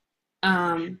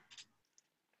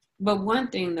 But one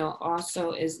thing though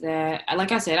also is that,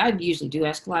 like I said, I usually do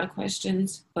ask a lot of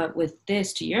questions, but with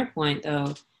this, to your point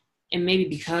though, and maybe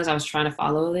because I was trying to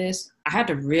follow this, I had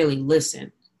to really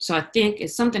listen. So I think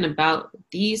it's something about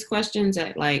these questions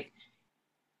that like,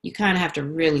 you kind of have to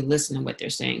really listen to what they're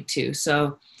saying too.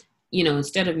 So,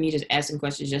 instead of me just asking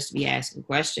questions just to be asking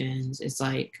questions, it's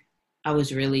like, I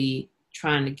was really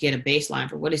trying to get a baseline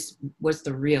for what's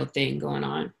the real thing going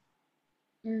on.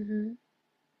 Mm-hmm.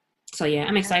 So yeah,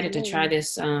 I'm excited to try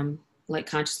this, like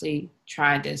consciously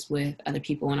try this with other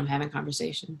people when I'm having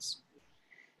conversations.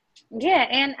 Yeah,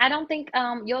 and I don't think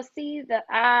you'll see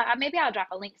maybe I'll drop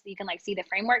a link so you can like see the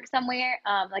framework somewhere,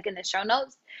 like in the show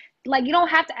notes. Like, you don't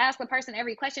have to ask the person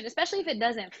every question, especially if it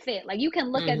doesn't fit. Like, you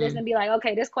can look at this and be like,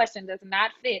 okay, this question does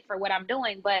not fit for what I'm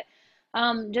doing, but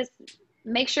just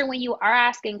make sure when you are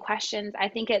asking questions, I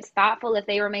think it's thoughtful if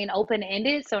they remain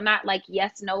open-ended, so not like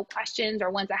yes, no questions or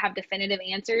ones that have definitive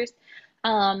answers.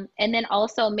 And then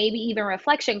also maybe even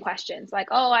reflection questions, like,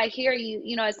 oh, I hear you,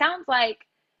 it sounds like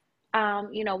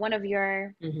one of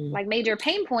your like major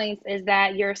pain points is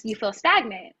that you feel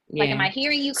stagnant. Yeah. Like, am I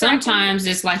hearing you correctly? Sometimes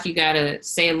it's like you gotta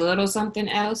say a little something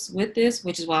else with this,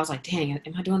 which is why I was like, dang,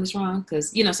 am I doing this wrong?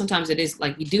 Because sometimes it is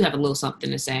like you do have a little something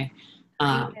to say.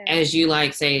 As you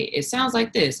like say, it sounds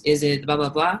like this. Is it blah blah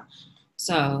blah?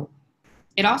 So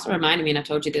it also reminded me, and I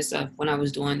told you this when I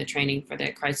was doing the training for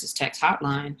that crisis text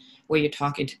hotline, where you're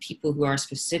talking to people who are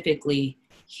specifically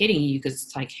hitting you because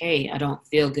it's like, hey, I don't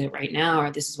feel good right now,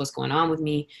 or this is what's going on with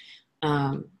me.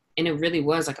 And it really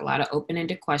was like a lot of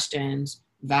open-ended questions,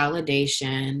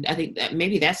 validation. I think that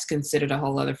maybe that's considered a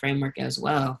whole other framework as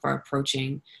well for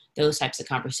approaching those types of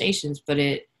conversations, but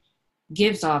it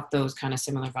gives off those kind of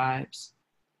similar vibes.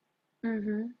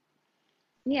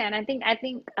 Yeah, and I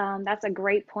think that's a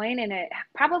great point, and it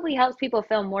probably helps people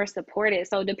feel more supported.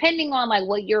 So depending on like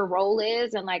what your role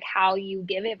is and like how you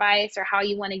give advice or how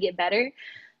you want to get better,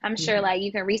 I'm sure like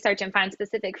you can research and find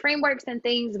specific frameworks and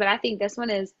things, but I think this one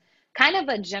is kind of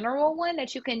a general one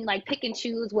that you can like pick and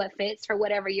choose what fits for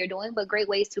whatever you're doing, but great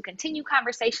ways to continue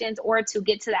conversations or to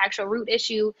get to the actual root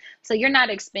issue, so you're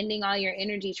not expending all your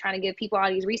energy trying to give people all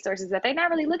these resources that they're not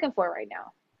really looking for right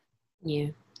now. Yeah.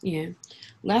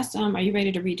 Last are you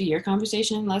ready to redo your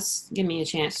conversation? Let's give me a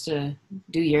chance to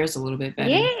do yours a little bit better.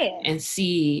 Yeah. And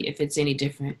see if it's any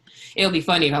different. It'll be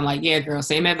funny if I'm like, yeah, girl,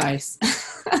 same advice.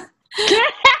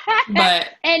 But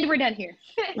and we're done here.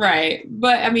 Right.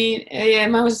 But I mean, yeah,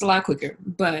 mine was a lot quicker,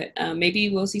 but maybe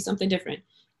we'll see something different.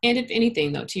 And if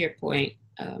anything though, to your point,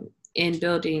 in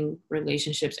building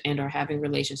relationships and or having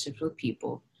relationships with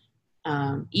people,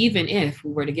 even if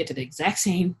we were to get to the exact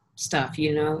same stuff,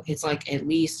 it's like, at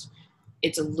least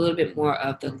it's a little bit more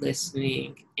of the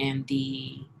listening and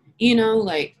the,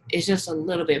 like it's just a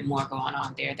little bit more going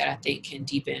on there that I think can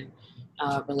deepen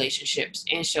relationships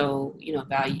and show,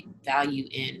 value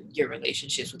in your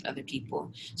relationships with other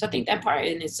people. So I think that part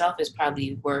in itself is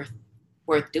probably worth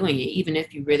doing it, even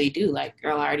if you really do like,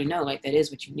 girl, I already know, like that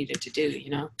is what you needed to do.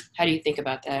 How do you think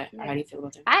about that? Or how do you feel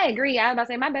about that? I agree. I was about to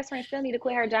say, my best friend still need to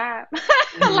quit her job.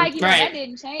 Like, right. That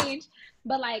didn't change,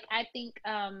 but like I think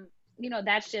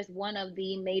that's just one of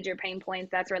the major pain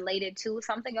points that's related to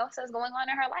something else that's going on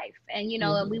in her life. And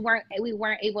we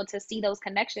weren't able to see those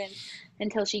connections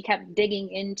until she kept digging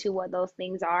into what those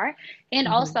things are. And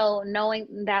also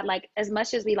knowing that like, as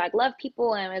much as we like love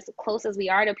people and as close as we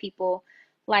are to people,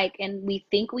 like, and we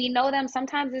think we know them,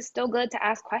 sometimes it's still good to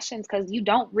ask questions because you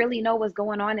don't really know what's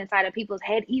going on inside of people's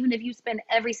head, even if you spend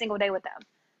every single day with them.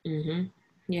 Mm-hmm.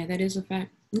 Yeah, that is a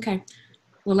fact. Okay.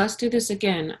 Well, let's do this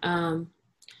again.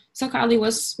 So Carly,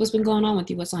 what's been going on with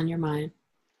you? What's on your mind?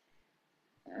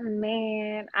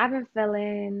 Man, I've been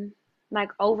feeling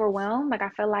like overwhelmed. Like I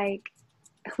feel like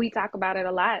we talk about it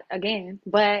a lot again,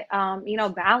 but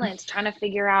balance, trying to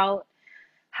figure out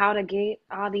how to get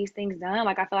all these things done.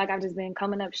 Like I feel like I've just been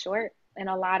coming up short in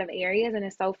a lot of areas, and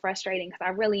it's so frustrating because I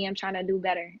really am trying to do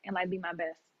better and like be my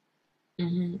best.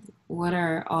 Mm-hmm. What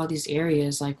are all these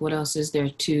areas? Like, what else is there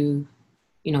to,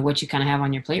 what you kind of have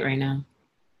on your plate right now?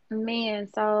 Man,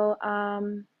 so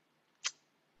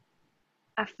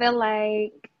I feel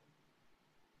like,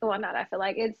 well, not I feel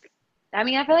like it's, I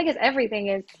mean, I feel like it's everything.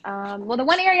 Is well, the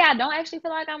one area I don't actually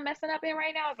feel like I'm messing up in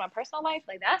right now is my personal life.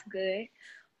 Like that's good.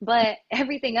 But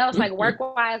everything else, like work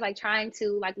wise, like trying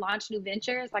to like launch new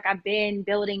ventures, like I've been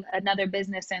building another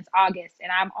business since August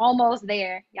and I'm almost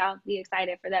there. Y'all be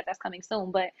excited for that. That's coming soon,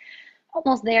 but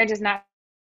almost there, just not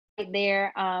right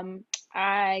there.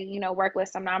 I, work with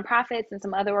some nonprofits and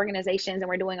some other organizations, and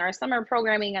we're doing our summer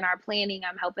programming and our planning.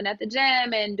 I'm helping at the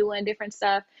gym and doing different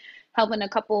stuff, helping a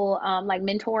couple, like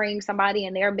mentoring somebody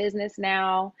in their business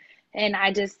now. And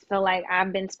I just feel like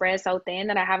I've been spread so thin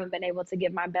that I haven't been able to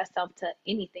give my best self to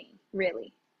anything,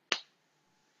 really.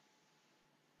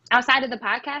 Outside of the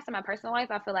podcast and my personal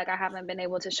life, I feel like I haven't been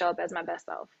able to show up as my best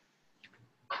self.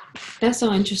 That's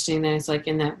so interesting that it's like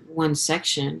in that one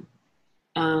section.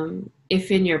 If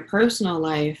in your personal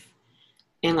life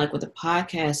and like with the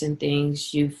podcast and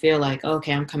things, you feel like,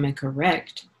 okay, I'm coming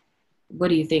correct, what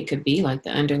do you think could be like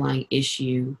the underlying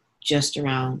issue just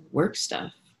around work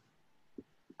stuff?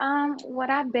 What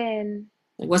I've been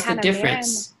like, what's the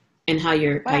difference in how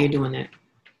you're doing that?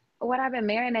 What I've been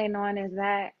marinating on is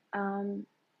that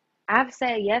I've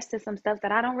said yes to some stuff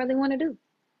that I don't really want to do.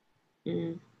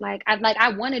 Mm. Like I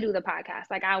want to do the podcast.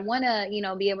 Like I want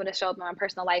to, be able to show up in my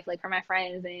personal life, like for my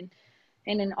friends and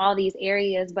in all these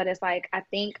areas. But it's like, I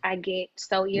think I get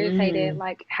so irritated,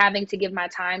 like having to give my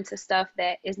time to stuff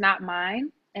that is not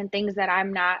mine and things that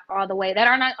I'm not all the way, that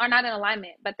are not in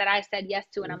alignment, but that I said yes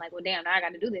to. And I'm like, well, damn, now I got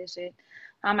to do this shit.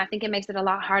 I think it makes it a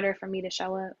lot harder for me to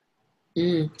show up.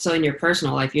 So in your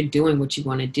personal life, you're doing what you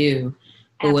want to do,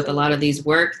 but Absolutely. With a lot of these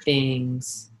work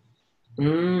things,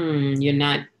 you're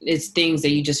not, it's things that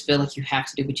you just feel like you have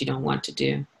to do, but you don't want to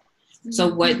do. Mm-hmm. So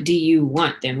what do you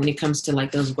want then when it comes to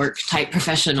like those work type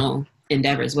professional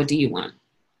endeavors? What do you want?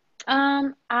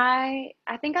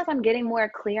 I think as I'm getting more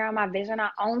clear on my vision, I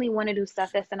only want to do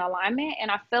stuff that's in alignment.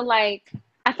 And I feel like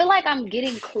I'm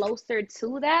getting closer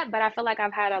to that, but I feel like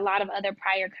I've had a lot of other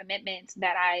prior commitments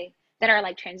that are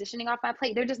like transitioning off my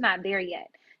plate. They're just not there yet.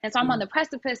 And so I'm on the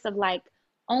precipice of like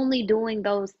only doing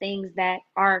those things that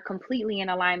are completely in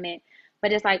alignment,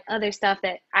 but it's like other stuff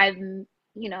that I've,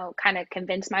 kind of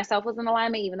convinced myself was in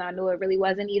alignment, even though I knew it really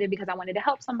wasn't, either because I wanted to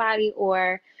help somebody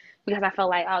or because I felt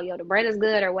like, oh, the bread is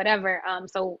good or whatever.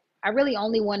 So I really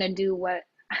only want to do what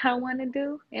I want to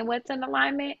do and what's in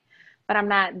alignment, but I'm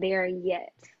not there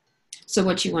yet. So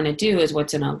what you want to do is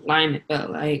what's in alignment,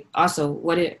 but like also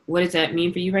what does that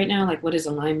mean for you right now? Like what is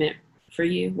alignment for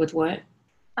you with what?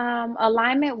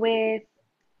 Alignment with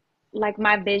like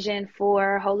my vision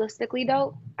for Holistically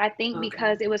Dope. I think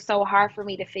because it was so hard for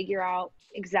me to figure out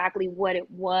exactly what it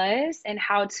was and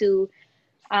how to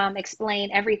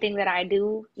explain everything that I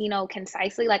do,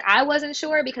 concisely. Like I wasn't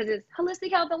sure because it's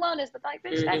holistic health and wellness, but like,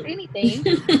 bitch, that's anything.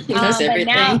 That's everything.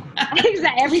 Now,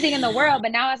 everything in the world.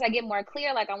 But now as I get more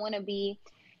clear, like I want to be,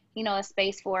 a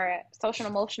space for social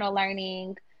and emotional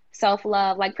learning,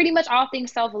 self-love, like pretty much all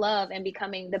things self-love and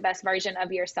becoming the best version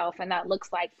of yourself. And that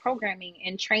looks like programming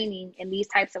and training in these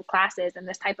types of classes and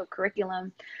this type of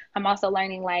curriculum. I'm also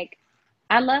learning, like,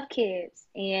 I love kids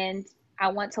and I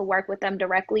want to work with them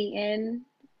directly in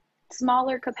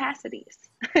smaller capacities.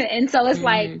 And so it's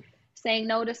like saying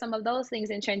no to some of those things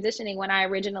and transitioning when I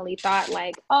originally thought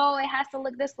like, oh, it has to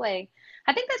look this way.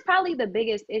 I think that's probably the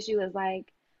biggest issue is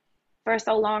like, for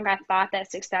so long, I thought that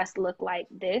success looked like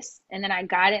this. And then I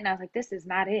got it and I was like, this is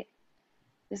not it.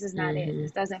 This is not it.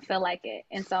 This doesn't feel like it.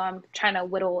 And so I'm trying to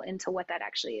whittle into what that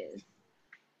actually is.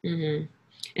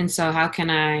 And so how can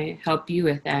I help you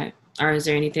with that? Or is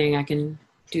there anything I can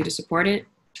do to support it?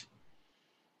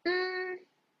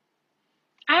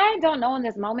 I don't know in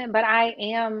this moment, but I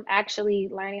am actually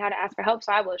learning how to ask for help.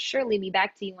 So I will surely be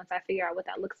back to you once I figure out what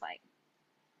that looks like.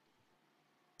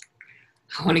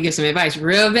 I want to give some advice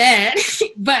real bad,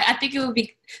 but I think it would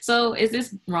be, so is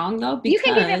this wrong though? Because, you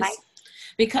can give advice.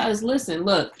 Because listen,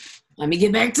 look, let me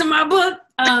get back to my book.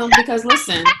 Because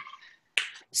listen,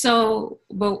 So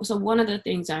one of the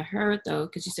things I heard though,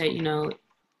 because you said,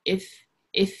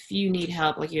 if you need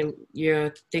help, like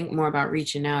you're think more about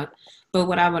reaching out. But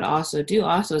what I would also do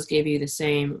also is give you the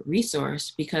same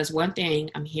resource, because one thing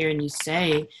I'm hearing you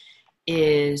say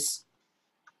is,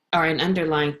 or an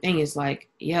underlying thing is like,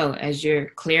 as you're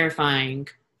clarifying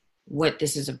what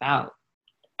this is about,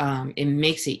 it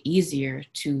makes it easier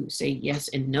to say yes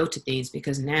and no to things,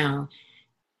 because now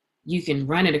you can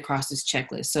run it across this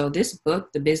checklist. So this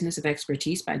book, The Business of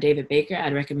Expertise by David Baker,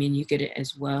 I'd recommend you get it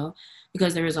as well,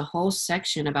 because there is a whole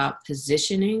section about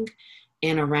positioning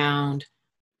and around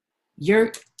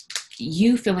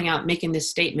you filling out, making this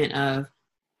statement of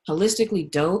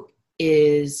holistically dope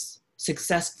is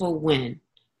successful when.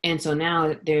 And so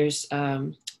now there's,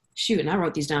 and I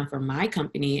wrote these down for my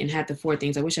company and had the 4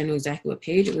 things. I wish I knew exactly what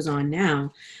page it was on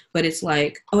now, but it's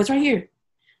like, it's right here.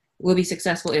 We'll be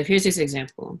successful if, here's this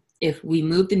example, if we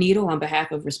move the needle on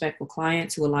behalf of respectful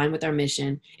clients who align with our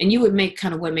mission, and you would make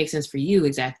kind of what makes sense for you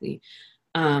exactly,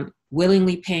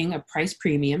 willingly paying a price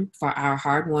premium for our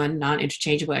hard-won,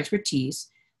 non-interchangeable expertise,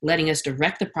 letting us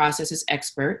direct the process as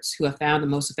experts who have found the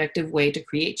most effective way to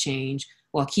create change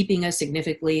while keeping us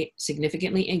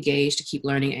significantly engaged to keep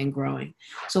learning and growing.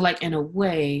 So like in a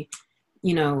way,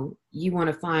 you want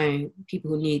to find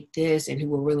people who need this and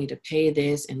who are willing to pay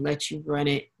this and let you run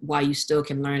it while you still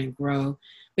can learn and grow.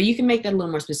 But you can make that a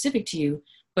little more specific to you,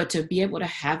 but to be able to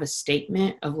have a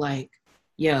statement of like,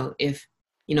 if,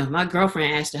 my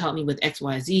girlfriend asked to help me with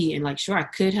XYZ and like, sure, I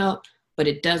could help, but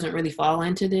it doesn't really fall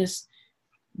into this,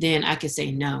 then I could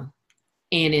say no.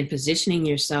 And in positioning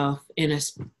yourself in a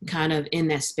kind of in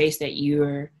that space that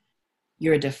you're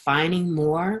defining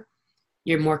more,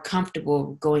 you're more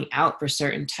comfortable going out for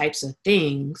certain types of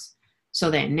things,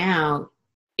 so that now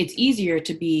it's easier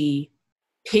to be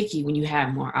picky when you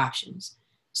have more options.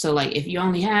 So like if you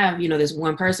only have, this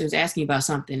one person who's asking you about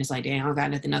something, it's like, damn, I don't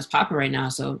got nothing else popping right now.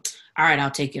 So, all right,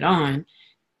 I'll take it on.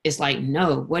 It's like,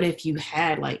 no, what if you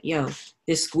had like,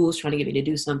 this school's trying to get me to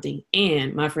do something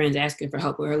and my friend's asking for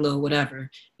help with her little whatever. And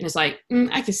it's like,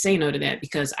 I can say no to that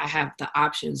because I have the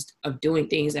options of doing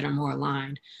things that are more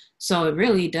aligned. So it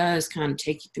really does kind of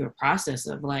take you through a process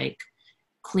of like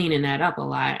cleaning that up a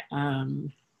lot,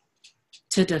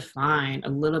 to define a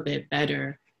little bit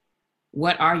better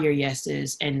what are your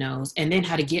yeses and nos, and then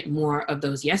how to get more of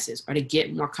those yeses or to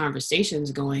get more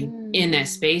conversations going in that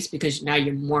space, because now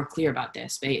you're more clear about that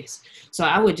space. So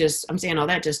I'm saying all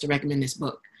that just to recommend this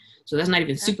book. So that's not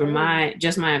even super my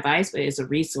advice, but it's a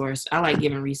resource. I like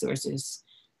giving resources.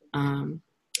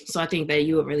 So I think that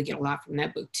you would really get a lot from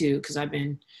that book too, because I've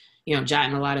been,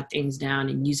 jotting a lot of things down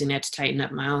and using that to tighten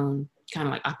up my own kind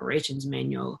of like operations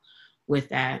manual with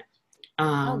that.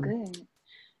 Good.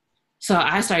 So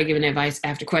I started giving advice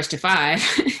after question 5,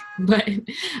 but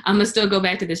I'm gonna still go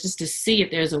back to this just to see if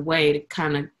there's a way to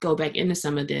kind of go back into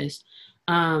some of this.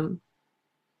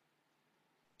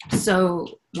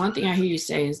 So one thing I hear you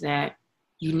say is that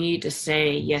you need to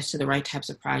say yes to the right types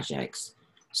of projects.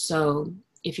 So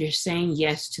if you're saying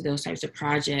yes to those types of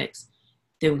projects,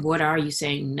 then what are you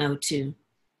saying no to?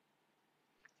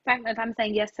 If I'm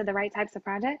saying yes to the right types of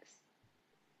projects?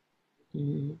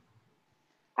 Mm-hmm.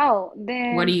 Oh,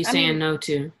 then what are you saying no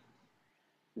to?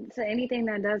 To anything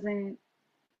that doesn't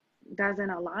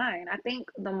align. I think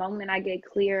the moment I get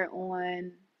clear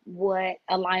on what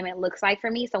alignment looks like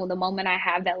for me, so the moment I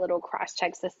have that little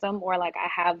cross-check system, or like I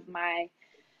have my,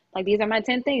 like, these are my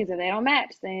 10 things, if they don't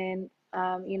match, then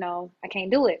I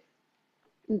can't do it.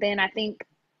 Then I think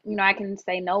I can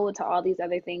say no to all these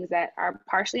other things that are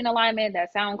partially in alignment,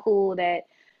 that sound cool, that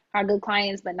are good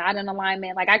clients, but not in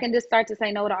alignment. Like I can just start to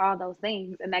say no to all those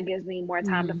things, and that gives me more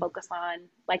time to focus on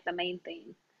like the main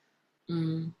thing.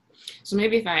 So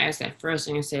maybe if I ask that first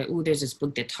and say, there's this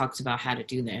book that talks about how to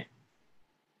do that.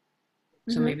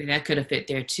 So maybe that could have fit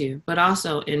there too. But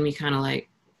also in me kind of like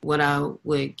what I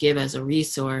would give as a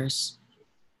resource,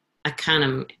 I kind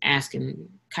of asking,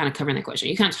 kind of covering that question.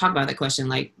 You kind of talk about that question,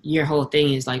 like your whole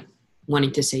thing is like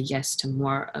wanting to say yes to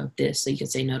more of this so you can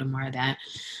say no to more of that.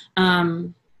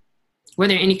 Were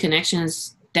there any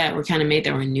connections that were kind of made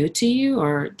that were new to you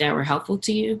or that were helpful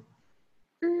to you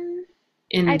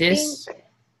in this?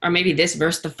 Or maybe this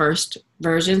versus the first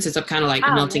version, since I'm kind of like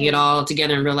melting it all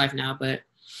together in real life now, but.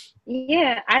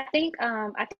 Yeah, I think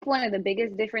one of the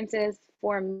biggest differences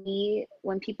for me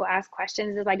when people ask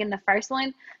questions is like in the first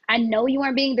one, I know you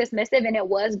weren't being dismissive and it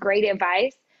was great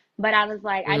advice, but I was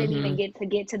like, I didn't even get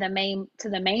to the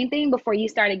main thing before you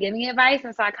started giving advice.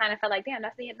 And so I kind of felt like, damn,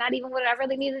 that's not even what I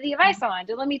really needed the advice on.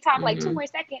 Just let me talk like 2 more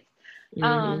seconds.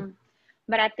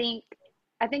 But I think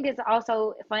it's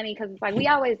also funny because it's like we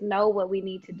always know what we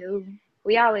need to do.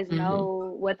 We always Mm-hmm.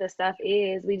 know what the stuff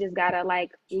is. We just gotta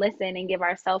like listen and give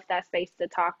ourselves that space to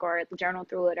talk or journal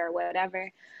through it or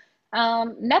whatever.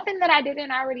 Nothing that I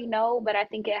didn't already know, but I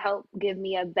think it helped give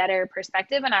me a better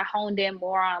perspective, and I honed in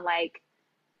more on like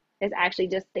it's actually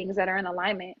just things that are in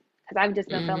alignment. Because I've just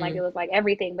been feeling like it Mm-hmm. was like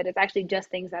everything, but it's actually just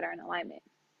things that are in alignment,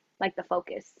 like the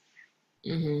focus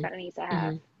Mm-hmm. that I need to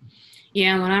have. Mm-hmm.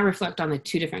 Yeah, when I reflect on the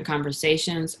two different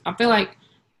conversations, I feel like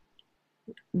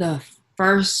the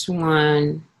first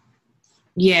one,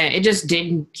 yeah, it just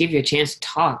didn't give you a chance to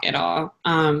talk at all.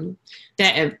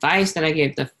 That advice that I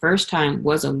gave the first time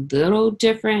was a little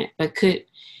different, but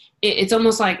it's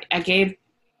almost like I gave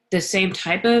the same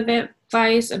type of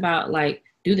advice about like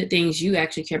do the things you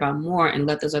actually care about more and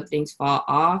let those other things fall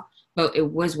off. But it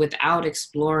was without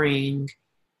exploring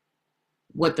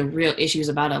what the real issue is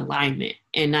about alignment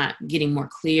and not getting more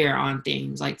clear on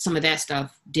things. Like some of that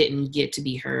stuff didn't get to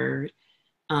be heard.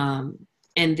 And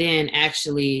then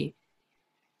actually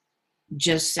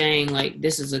just saying like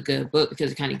this is a good book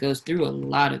because it kind of goes through a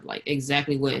lot of like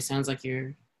exactly what it sounds like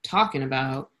you're talking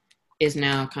about is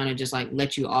now kind of just like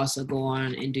let you also go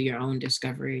on and do your own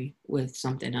discovery with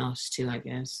something else too, I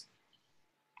guess.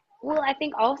 Well, I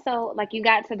think also like you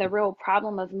got to the real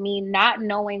problem of me not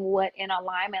knowing what in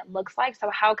alignment looks like.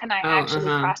 So how can I Oh, actually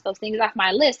uh-huh. cross those things off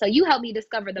my list? So you helped me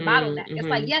discover the bottleneck. It's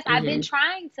like, Mm-hmm. yes, I've been Mm-hmm.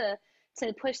 trying to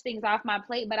push things off my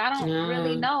plate, but I don't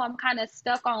really uh, know. I'm kind of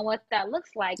stuck on what that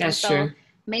looks like. And that's so true.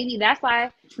 maybe that's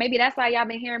why y'all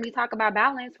been hearing me talk about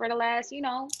balance for the last,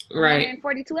 Right.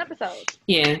 142 episodes.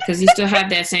 Yeah, because you still have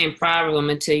that same problem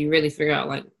until you really figure out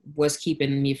like what's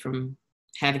keeping me from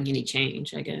having any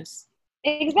change, I guess.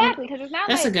 Well, Exactly, because it's not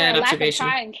that's a like for a good lack of observation.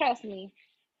 trying, trust me.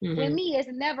 With Mm-hmm. me, it's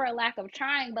never a lack of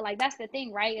trying, but like that's the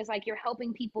thing, right? It's like you're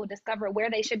helping people discover where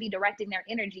they should be directing their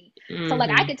energy. So like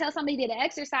I Mm-hmm. could tell somebody to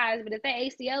exercise, but if their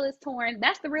ACL is torn,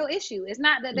 that's the real issue. It's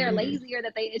not that they're Mm-hmm. lazy or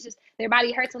that it's just their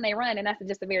body hurts when they run, and that's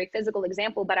just a very physical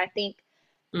example. But I think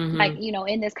like, Mm-hmm.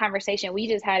 in this conversation we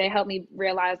just had, it helped me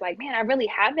realize like, man, I really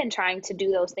have been trying to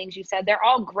do those things you said. They're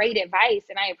all great advice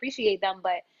and I appreciate them,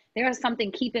 but there is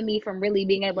something keeping me from really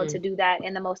being able to Mm-hmm. do that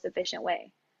in the most efficient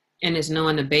way. And it's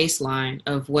knowing the baseline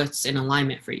of what's in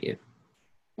alignment for you,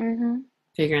 Mm-hmm.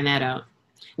 figuring that out,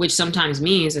 which sometimes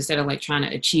means instead of like trying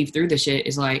to achieve through the shit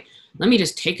is like, let me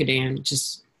just take a damn,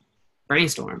 just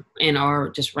brainstorm and or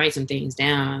just write some things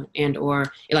down and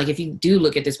or like if you do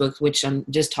look at this book, which I'm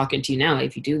just talking to you now, like,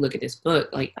 if you do look at this book,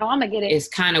 like Oh, I'm gonna get it. it's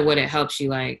kind of what it helps you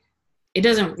like it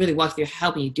doesn't really walk through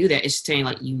helping you do that. It's saying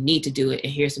like you need to do it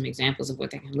and here's some examples of what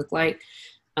that can look like.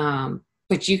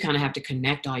 But you kind of have to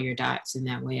connect all your dots in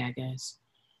that way, I guess.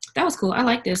 That was cool. I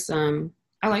like this.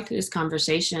 I like this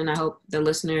conversation. I hope the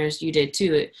listeners, you did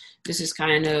too. This is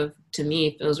kind of, to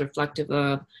me, feels reflective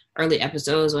of early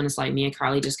episodes when it's like me and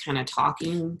Carly just kind of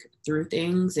talking through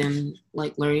things and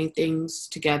like learning things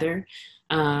together.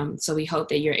 So we hope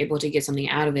that you're able to get something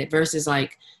out of it versus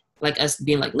like us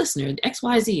being like listener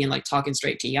XYZ and like talking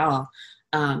straight to y'all.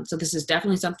 So this is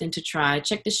definitely something to try.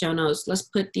 Check the show notes. Let's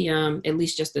put the at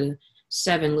least just the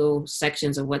 7 little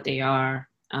sections of what they are.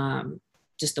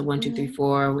 Just the 1, 2, 3, Mm-hmm.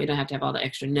 4. We don't have to have all the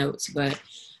extra notes, but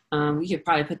we could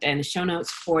probably put that in the show notes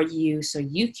for you so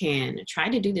you can try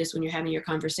to do this when you're having your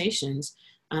conversations,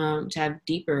 to have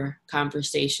deeper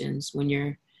conversations when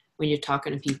you're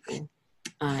talking to people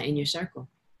in your circle.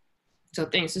 So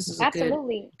thanks. This is a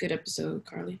Absolutely. good episode,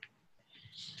 Carly.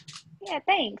 Yeah,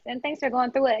 thanks. And thanks for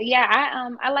going through it. Yeah,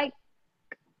 I like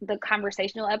the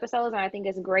conversational episodes, and I think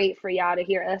it's great for y'all to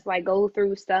hear us like go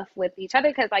through stuff with each other,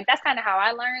 because like that's kind of how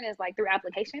I learn, is like through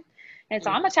application. And so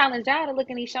I'm gonna challenge y'all to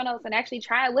look in these show notes and actually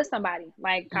try it with somebody.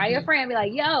 Like call your Mm-hmm. friend, be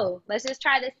like, yo, let's just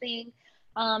try this thing.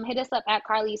 Hit us up at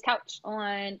Carly's Couch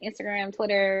on Instagram,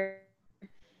 Twitter,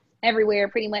 everywhere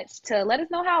pretty much, to let us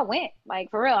know how it went.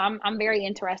 Like for real, I'm very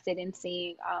interested in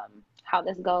seeing how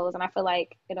this goes, and I feel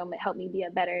like it'll help me be a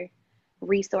better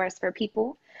resource for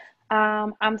people.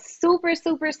 I'm super,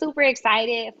 super, super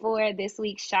excited for this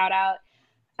week's shout out.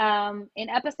 In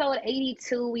episode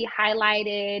 82, we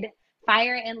highlighted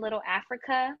Fire in Little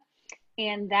Africa,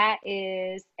 and that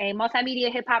is a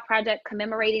multimedia hip hop project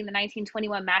commemorating the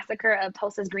 1921 massacre of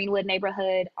Tulsa's Greenwood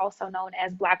neighborhood, also known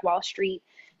as Black Wall Street.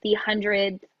 The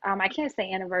 100th, I can't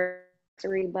say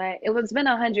anniversary, but it's been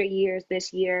 100 years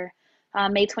this year,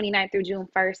 May 29th through June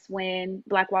 1st, when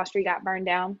Black Wall Street got burned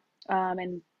down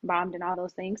and bombed and all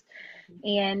those things.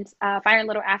 And Fire in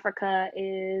Little Africa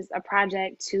is a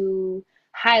project to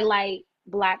highlight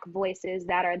Black voices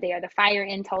that are there. The fire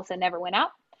in Tulsa never went out.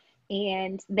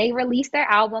 And they released their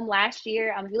album last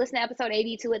year. If you listen to episode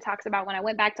 82, it talks about when I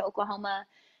went back to Oklahoma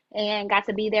and got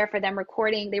to be there for them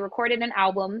recording. They recorded an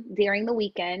album during the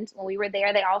weekend. When we were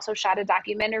there, they also shot a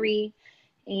documentary,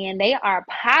 and they are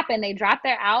popping. They dropped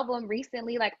their album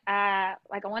recently, like I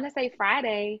want to say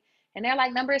Friday, and they're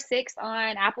like number 6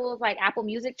 on Apple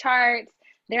Music charts.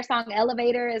 Their song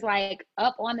Elevator is like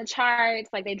up on the charts.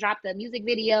 Like they dropped the music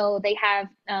video. They have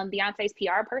Beyonce's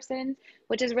PR person,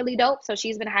 which is really dope. So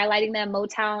she's been highlighting them.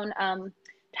 Motown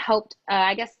helped,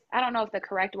 I guess, I don't know if the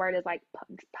correct word is like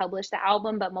publish the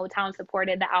album, but Motown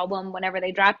supported the album whenever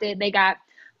they dropped it. They got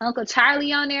Uncle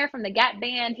Charlie on there from the Gap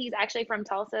Band. He's actually from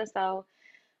Tulsa, so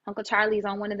Uncle Charlie's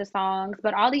on one of the songs.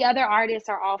 But all the other artists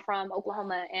are all from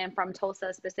Oklahoma and from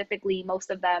Tulsa specifically,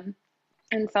 most of them.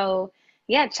 And so,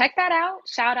 yeah, check that out.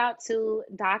 Shout out to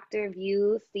Dr.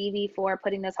 View, Stevie, for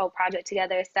putting this whole project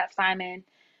together, Steph Simon.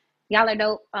 Y'all are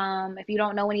dope. If you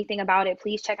don't know anything about it,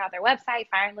 please check out their website,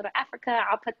 Fire in Little Africa.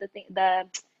 I'll put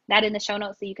that in the show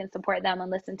notes so you can support them and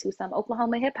listen to some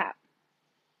Oklahoma hip hop.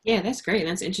 Yeah, that's great.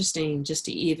 That's interesting just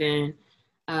to even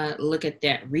look at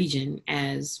that region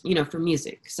as, for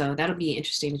music. So that'll be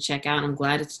interesting to check out. I'm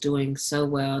glad it's doing so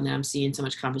well, and that I'm seeing so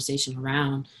much conversation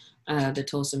around the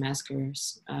Tulsa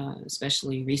massacres,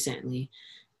 especially recently.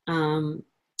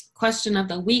 Question of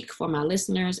the week for my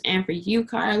listeners and for you,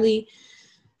 Carly.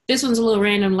 This one's a little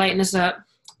random, lighten us up.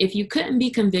 If you couldn't be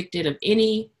convicted of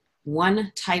any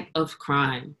one type of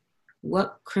crime,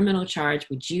 what criminal charge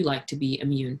would you like to be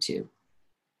immune to?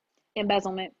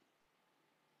 Embezzlement.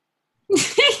 Who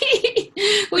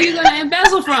are you gonna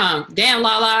embezzle from? Damn,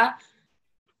 Lala.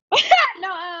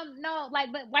 No,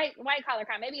 but white collar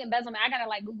crime, maybe embezzlement. I gotta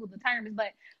Google the terms,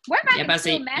 but we're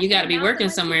not. You gotta be working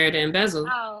somewhere to embezzle.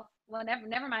 Oh, well,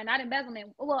 never mind. Not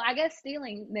embezzlement. Well, I guess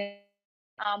stealing,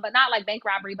 but not like bank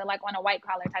robbery, but like on a white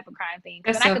collar type of crime thing.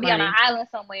 Because I could be on an island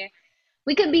somewhere.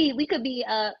 We could be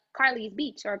Carly's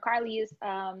Beach or Carly's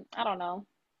I don't know,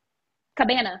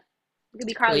 Cabana. It could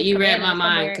be Carly's. Well, you Cabana read my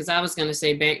mind because I was gonna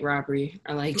say bank robbery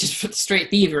or just straight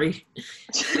thievery.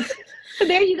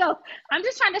 There you go. I'm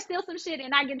just trying to steal some shit and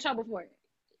not get in trouble for it.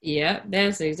 Yeah,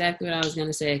 that's exactly what I was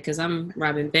gonna say. Because I'm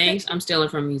robbing banks, I'm stealing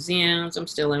from museums, I'm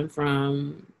stealing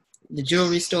from the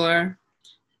jewelry store.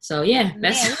 So yeah,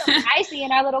 that's icy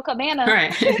in our little cabana. All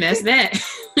right, that's that.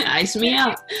 Ice me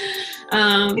out.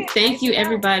 Thank you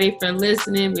everybody for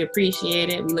listening. We appreciate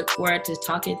it. We look forward to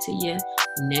talking to you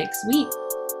next week.